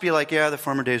not just be like, yeah, the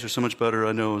former days are so much better.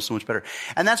 I know, so much better.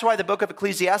 And that's why the book of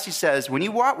Ecclesiastes says, when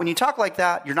you talk like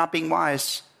that, you're not being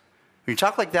wise. When you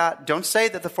talk like that, don't say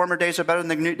that the former days are better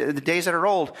than the days that are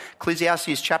old.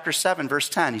 Ecclesiastes chapter 7, verse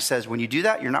 10, he says, when you do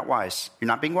that, you're not wise. You're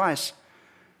not being wise.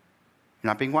 You're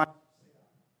not being wise.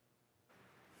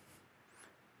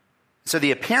 So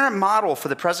the apparent model for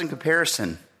the present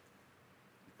comparison,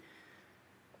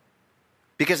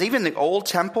 because even the old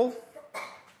temple,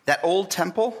 that old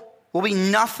temple, will be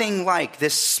nothing like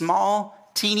this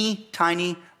small, teeny,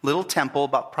 tiny little temple,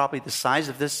 about probably the size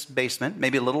of this basement,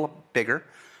 maybe a little bigger.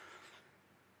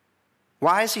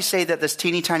 Why does he say that this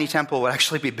teeny, tiny temple would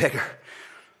actually be bigger?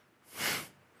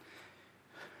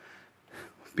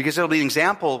 Because it'll be an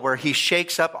example where he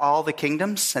shakes up all the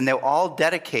kingdoms, and they'll all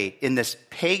dedicate in this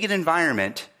pagan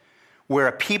environment where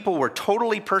a people were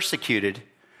totally persecuted,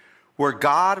 where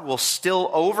God will still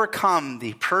overcome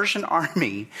the Persian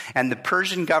army and the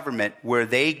Persian government, where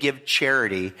they give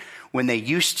charity when they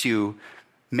used to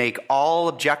make all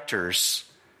objectors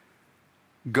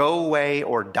go away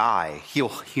or die. He'll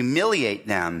humiliate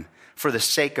them for the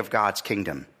sake of God's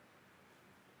kingdom.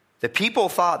 The people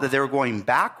thought that they were going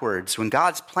backwards when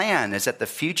God's plan is that the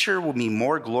future will be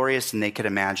more glorious than they could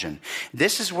imagine.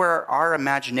 This is where our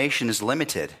imagination is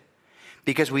limited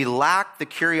because we lack the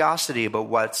curiosity about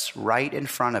what's right in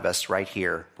front of us right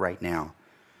here, right now.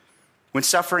 When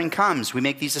suffering comes, we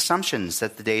make these assumptions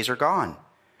that the days are gone.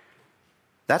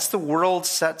 That's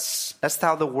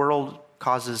how the world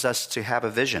causes us to have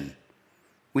a vision.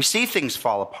 We see things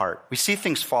fall apart. We see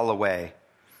things fall away.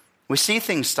 We see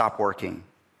things stop working.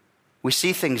 We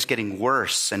see things getting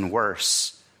worse and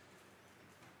worse.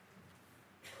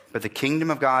 But the kingdom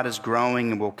of God is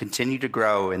growing and will continue to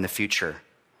grow in the future.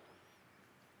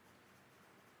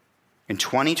 In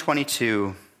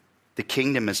 2022, the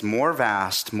kingdom is more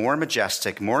vast, more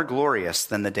majestic, more glorious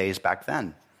than the days back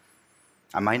then.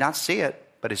 I might not see it,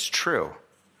 but it's true.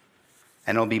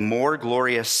 And it'll be more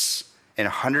glorious in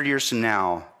 100 years from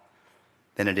now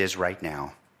than it is right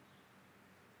now.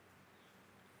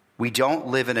 We don't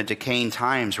live in a decaying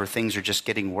times where things are just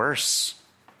getting worse.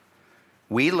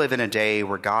 We live in a day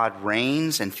where God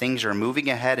reigns and things are moving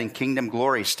ahead in kingdom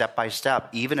glory step by step,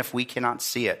 even if we cannot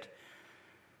see it.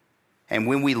 And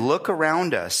when we look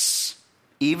around us,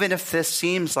 even if this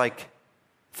seems like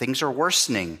things are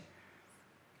worsening,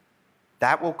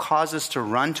 that will cause us to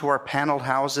run to our paneled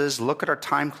houses, look at our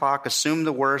time clock, assume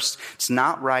the worst, it's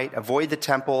not right, avoid the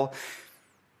temple,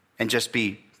 and just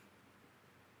be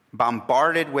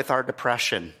bombarded with our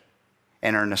depression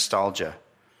and our nostalgia.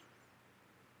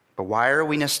 But why are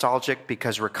we nostalgic?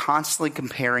 Because we're constantly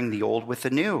comparing the old with the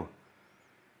new.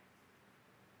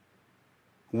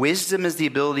 Wisdom is the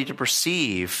ability to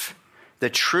perceive the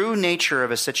true nature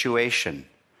of a situation.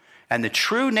 And the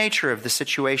true nature of the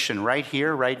situation right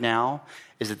here, right now,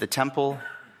 is that the temple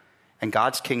and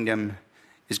God's kingdom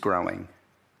is growing,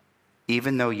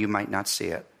 even though you might not see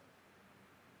it.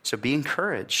 So be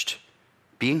encouraged.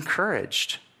 Be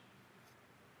encouraged.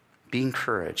 Be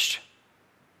encouraged.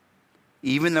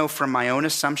 Even though from my own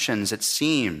assumptions it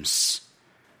seems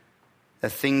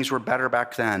that things were better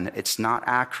back then, it's not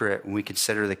accurate when we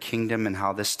consider the kingdom and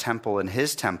how this temple and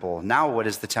his temple. Now what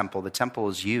is the temple? The temple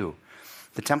is you.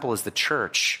 The temple is the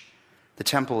church. The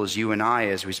temple is you and I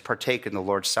as we partake in the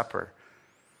Lord's Supper.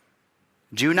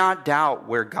 Do not doubt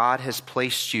where God has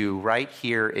placed you right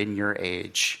here in your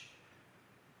age,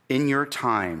 in your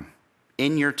time,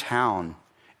 in your town,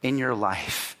 in your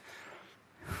life.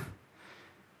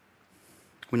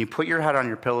 When you put your head on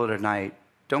your pillow tonight,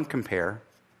 don't compare.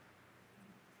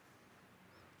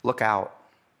 Look out.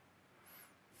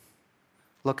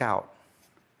 Look out.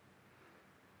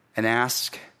 And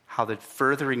ask how the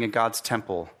furthering of God's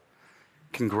temple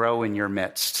can grow in your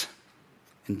midst,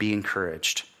 and be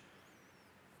encouraged.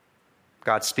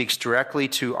 God speaks directly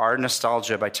to our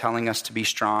nostalgia by telling us to be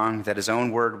strong, that his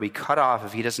own word will be cut off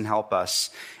if he doesn't help us,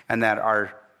 and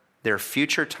that their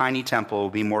future tiny temple will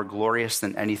be more glorious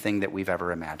than anything that we've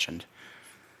ever imagined.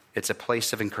 It's a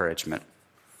place of encouragement.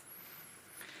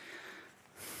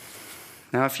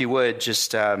 Now, if you would,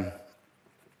 just we're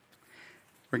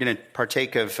going to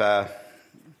partake of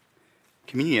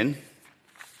communion.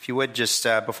 If you would, just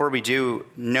before we do,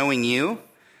 knowing you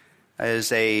is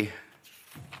which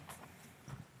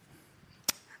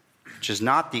is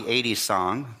not the 80s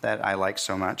song that I like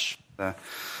so much. I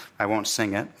won't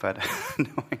sing it, but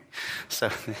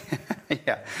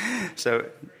yeah,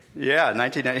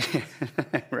 1990,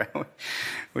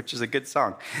 which is a good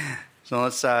song. So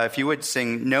let's, if you would,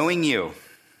 sing "Knowing You."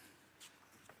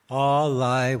 All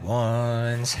I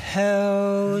once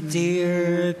held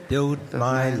dear, built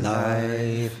my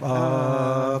life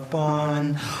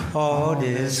upon, all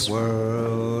this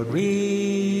world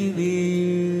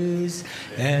reveals,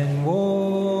 and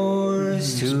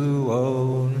wars to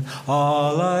own.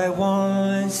 All I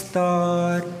once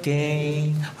thought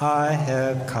gain, I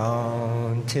have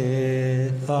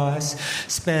counted loss,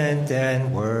 spent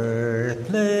and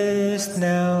worthless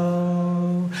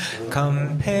now,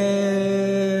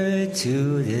 compared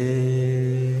to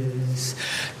this.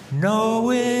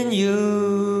 Knowing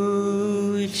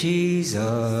you,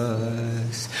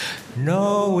 Jesus,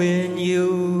 knowing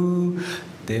you,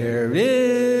 there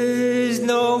is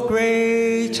no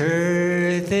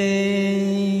greater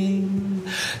thing.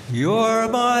 You're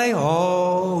my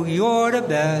all, you're the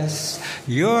best,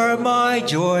 you're my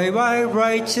joy, my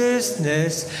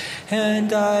righteousness,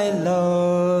 and I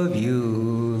love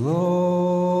you, Lord.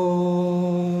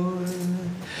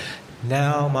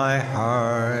 Now my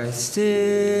heart's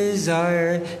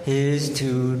desire is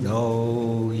to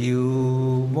know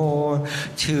you more,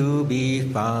 to be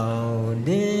found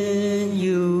in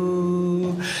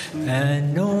you,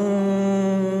 and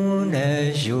known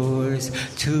as yours,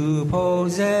 to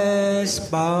possess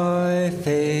by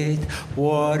faith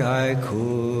what I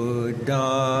could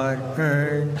not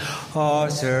earn, all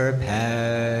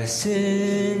surpassing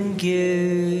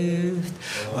gift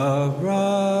of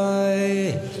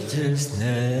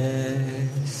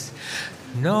righteousness.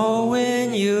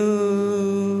 Knowing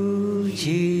you,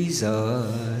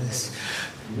 Jesus,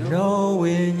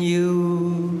 knowing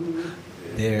you,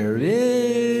 there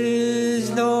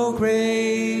is no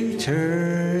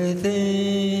greater thing.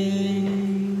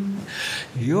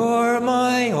 You're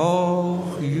my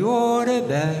all, you're the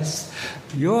best,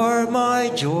 you're my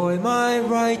joy, my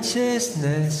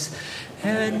righteousness,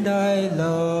 and I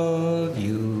love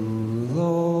you,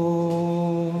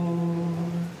 Lord.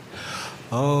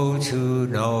 Oh, to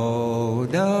know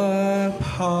the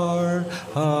power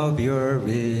of your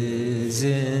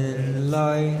risen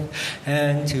life,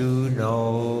 and to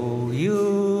know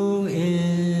you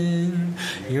in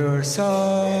your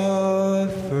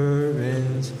sufferings,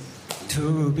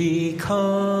 to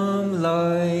become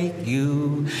like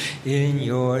you in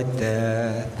your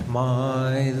death,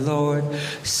 my Lord,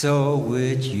 so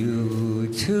would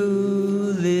you to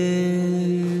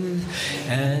live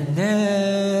and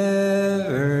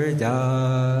never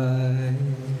die.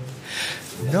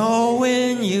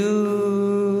 Knowing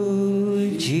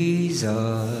you,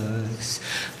 Jesus,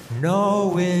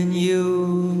 knowing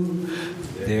you,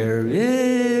 there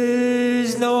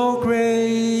is no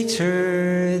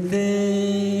greater thing.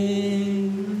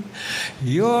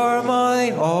 You're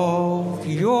my all,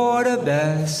 you're the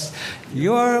best,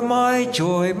 you're my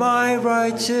joy, my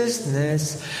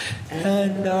righteousness,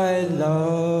 and I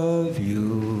love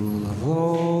you,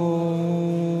 Lord.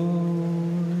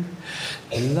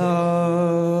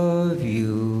 Love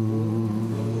you,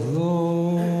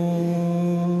 Lord.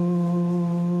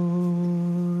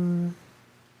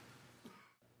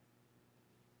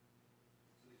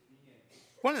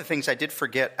 One of the things I did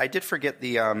forget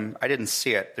the, I didn't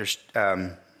see it. There's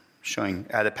showing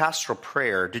the pastoral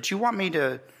prayer. Did you want me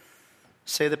to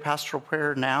say the pastoral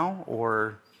prayer now,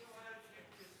 or?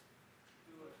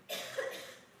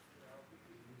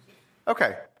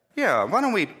 Okay, yeah. Why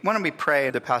don't we pray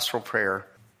the pastoral prayer?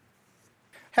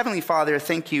 Heavenly Father,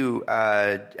 thank you.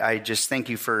 I just thank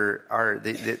you for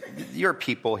your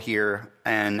people here,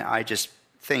 and I just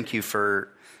thank you for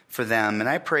them. And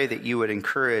I pray that you would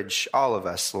encourage all of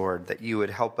us, Lord, that you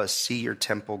would help us see your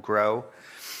temple grow.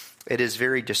 It is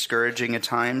very discouraging at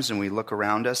times, and we look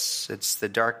around us. The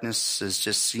darkness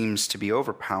just seems to be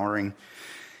overpowering.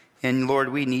 And Lord,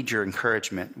 we need your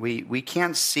encouragement. We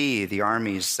can't see the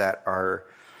armies that are,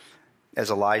 as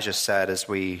Elijah said, as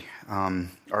we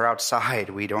are outside,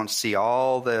 we don't see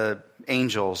all the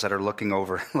angels that are looking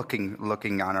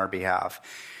on our behalf.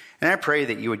 And I pray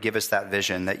that you would give us that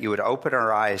vision, that you would open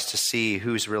our eyes to see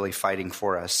who's really fighting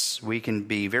for us. We can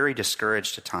be very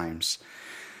discouraged at times.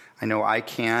 I know I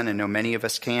can, and know many of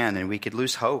us can, and we could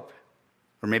lose hope.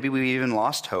 Or maybe we even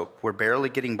lost hope. We're barely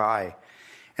getting by.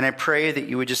 And I pray that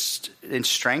you would just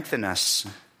strengthen us.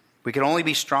 We can only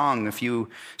be strong if you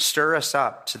stir us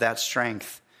up to that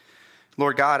strength.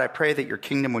 Lord God, I pray that your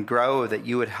kingdom would grow, that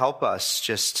you would help us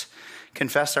just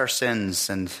confess our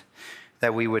sins, and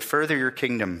that we would further your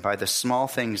kingdom by the small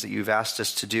things that you've asked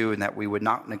us to do, and that we would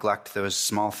not neglect those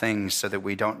small things so that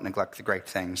we don't neglect the great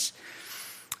things.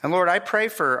 And Lord, I pray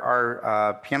for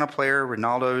our piano player,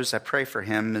 Ronaldo's. I pray for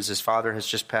him as his father has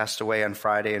just passed away on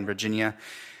Friday in Virginia.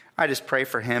 I just pray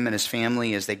for him and his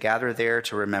family as they gather there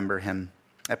to remember him.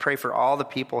 I pray for all the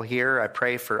people here. I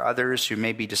pray for others who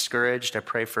may be discouraged. I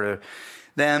pray for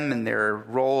them and their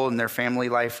role in their family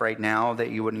life right now,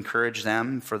 that you would encourage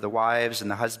them, for the wives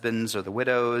and the husbands or the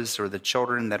widows or the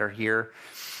children that are here,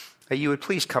 that you would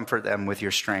please comfort them with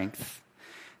your strength,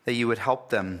 that you would help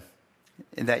them,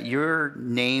 and that your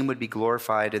name would be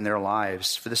glorified in their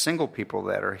lives. For the single people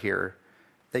that are here,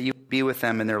 that you would be with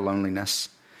them in their loneliness.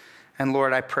 And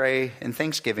Lord, I pray in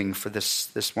thanksgiving for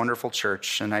this wonderful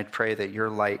church, and I pray that your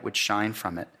light would shine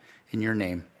from it. In your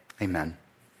name, amen.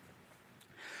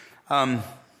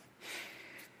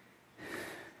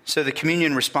 So the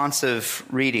communion responsive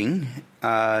reading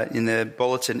in the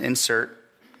bulletin insert,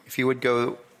 if you would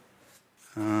go,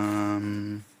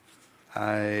 I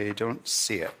don't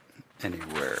see it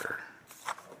anywhere.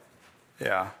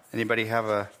 Yeah. Anybody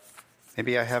have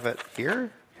maybe I have it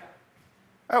here?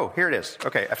 Oh, here it is.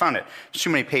 Okay, I found it. There's too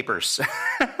many papers.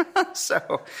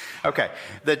 So, okay.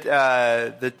 All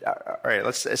right,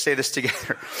 let's say this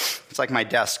together. It's like my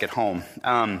desk at home.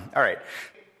 All right.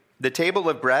 The table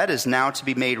of bread is now to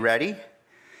be made ready.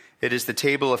 It is the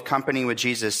table of company with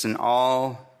Jesus and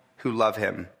all who love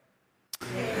him.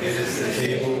 It is the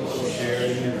table of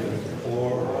sharing with the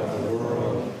poor of the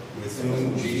world, with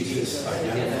whom Jesus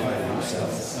identified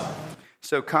himself.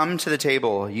 So come to the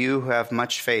table, you who have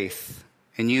much faith,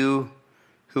 and you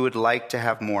who would like to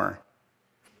have more.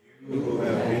 You who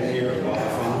have been here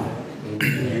often, and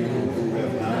you who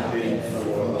have not been for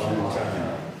a long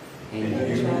time, and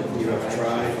you who have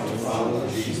tried to follow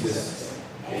Jesus,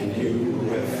 and you who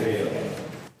have failed.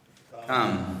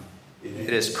 Come,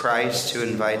 it is Christ who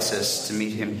invites us to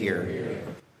meet him here.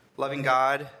 Loving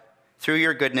God, through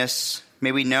your goodness,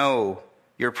 may we know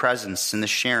your presence in the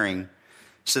sharing,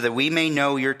 so that we may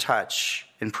know your touch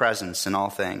and presence in all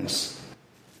things.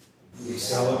 We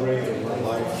celebrate the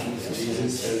life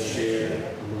Jesus has shared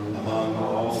among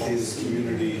all his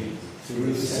community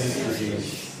through the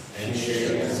centuries and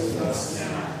shares with us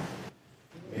now.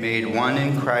 Made one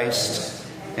in Christ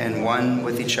and one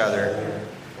with each other,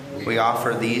 we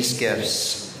offer these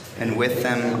gifts, and with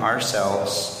them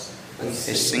ourselves, a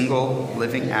single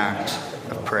living act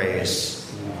of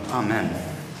praise. Amen.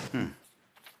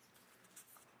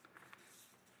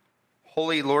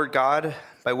 Holy Lord God,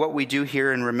 by what we do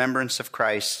here in remembrance of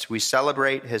Christ, we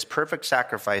celebrate his perfect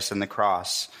sacrifice on the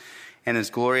cross and his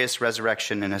glorious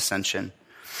resurrection and ascension.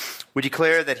 We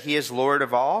declare that he is Lord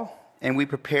of all, and we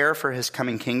prepare for his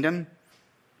coming kingdom.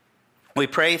 We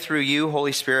pray through you,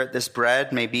 Holy Spirit, this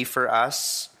bread may be for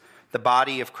us the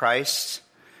body of Christ,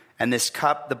 and this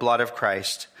cup the blood of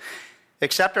Christ.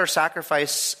 Accept our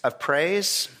sacrifice of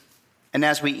praise, and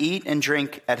as we eat and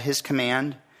drink at his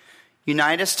command,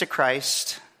 unite us to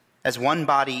Christ as one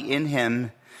body in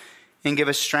him, and give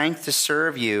us strength to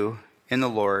serve you in the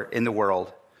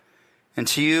world. And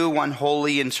to you, one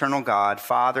holy, eternal God,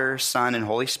 Father, Son, and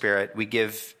Holy Spirit, we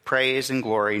give praise and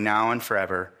glory now and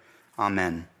forever.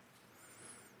 Amen.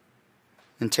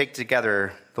 And take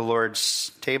together the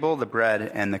Lord's table, the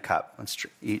bread, and the cup. Let's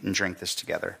eat and drink this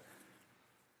together.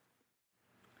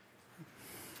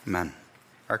 Amen.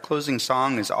 Our closing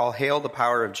song is All Hail the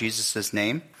Power of Jesus'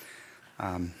 Name.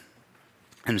 And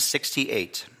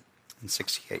 68.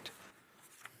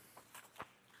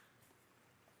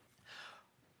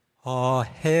 All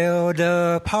hail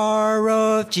the power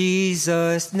of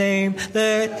Jesus' name,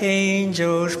 let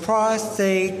angels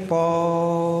prostrate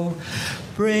fall.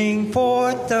 Bring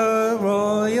forth the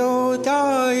royal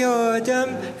diadem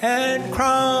and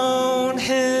crown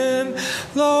him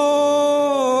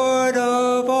Lord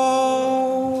of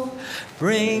all.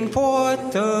 Bring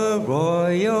forth the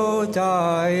royal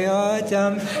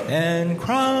diadem and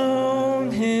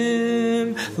crown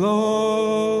him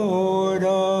Lord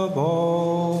of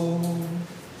all.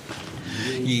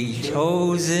 Ye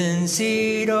chosen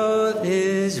seed of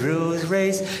Israel's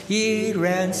race, ye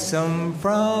ransom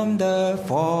from the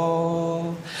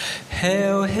fall.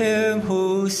 Hail him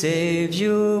who saves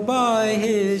you by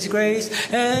his grace,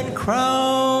 and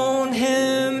crown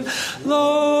him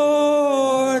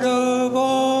Lord of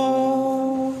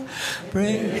all.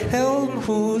 Bring him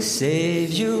who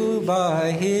saves you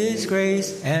by his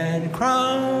grace, and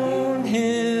crown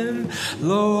him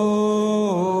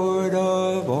Lord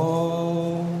of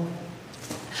all.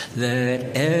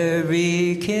 Let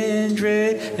every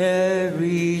kindred,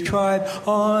 every tribe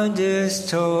on this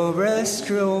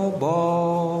terrestrial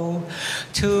ball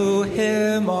to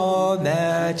him all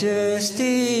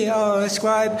majesty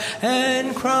ascribe,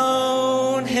 and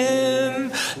crown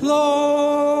him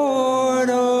Lord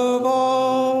of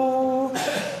all.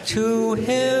 To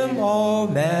him all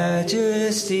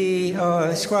majesty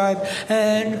ascribe,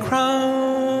 and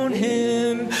crown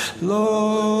him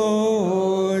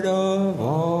Lord of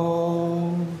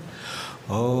all.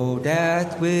 Oh,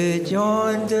 that with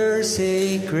yonder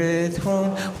sacred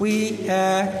throne we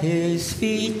at his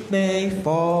feet may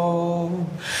fall.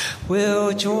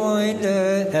 We'll join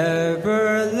the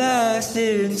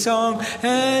everlasting song,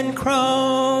 and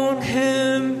crown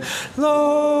him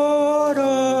Lord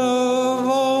of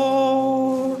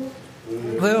all.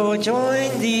 We'll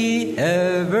join the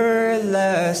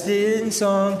everlasting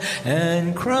song,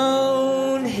 and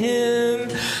crown him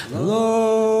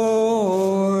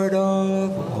Lord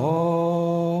of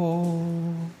all.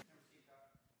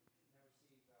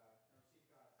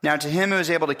 Now to him who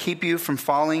is able to keep you from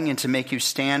falling and to make you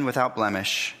stand without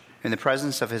blemish in the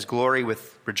presence of his glory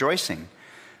with rejoicing,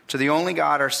 to the only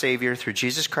God our Savior, through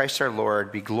Jesus Christ our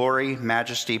Lord, be glory,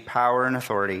 majesty, power, and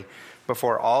authority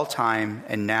before all time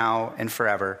and now and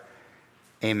forever.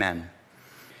 Amen.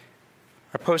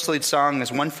 Our post-lead song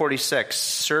is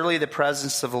 146, Surely the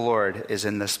presence of the Lord is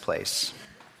in this place.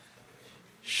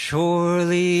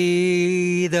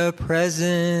 Surely the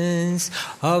presence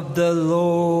of the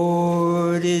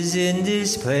Lord is in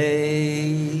this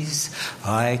place.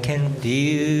 I can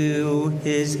feel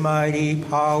his mighty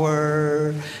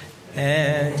power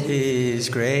and his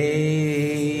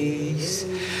grace.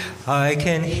 I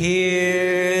can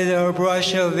hear the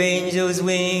brush of angels'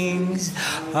 wings.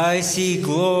 I see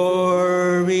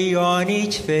glory on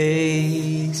each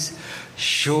face.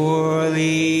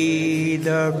 Surely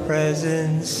the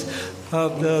presence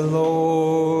of the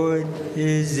Lord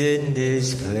is in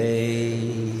this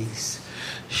place.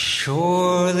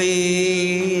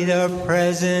 Surely the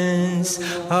presence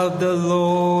of the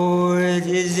Lord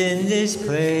is in this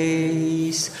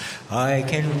place. I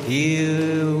can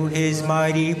feel his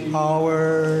mighty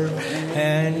power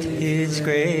and his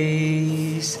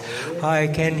grace. I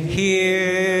can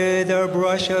hear the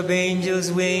brush of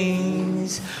angels'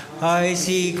 wings. I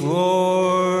see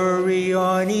glory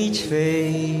on each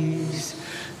face.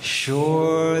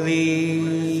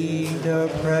 Surely the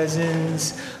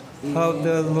presence of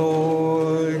the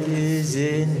Lord is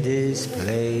in this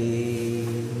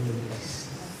place.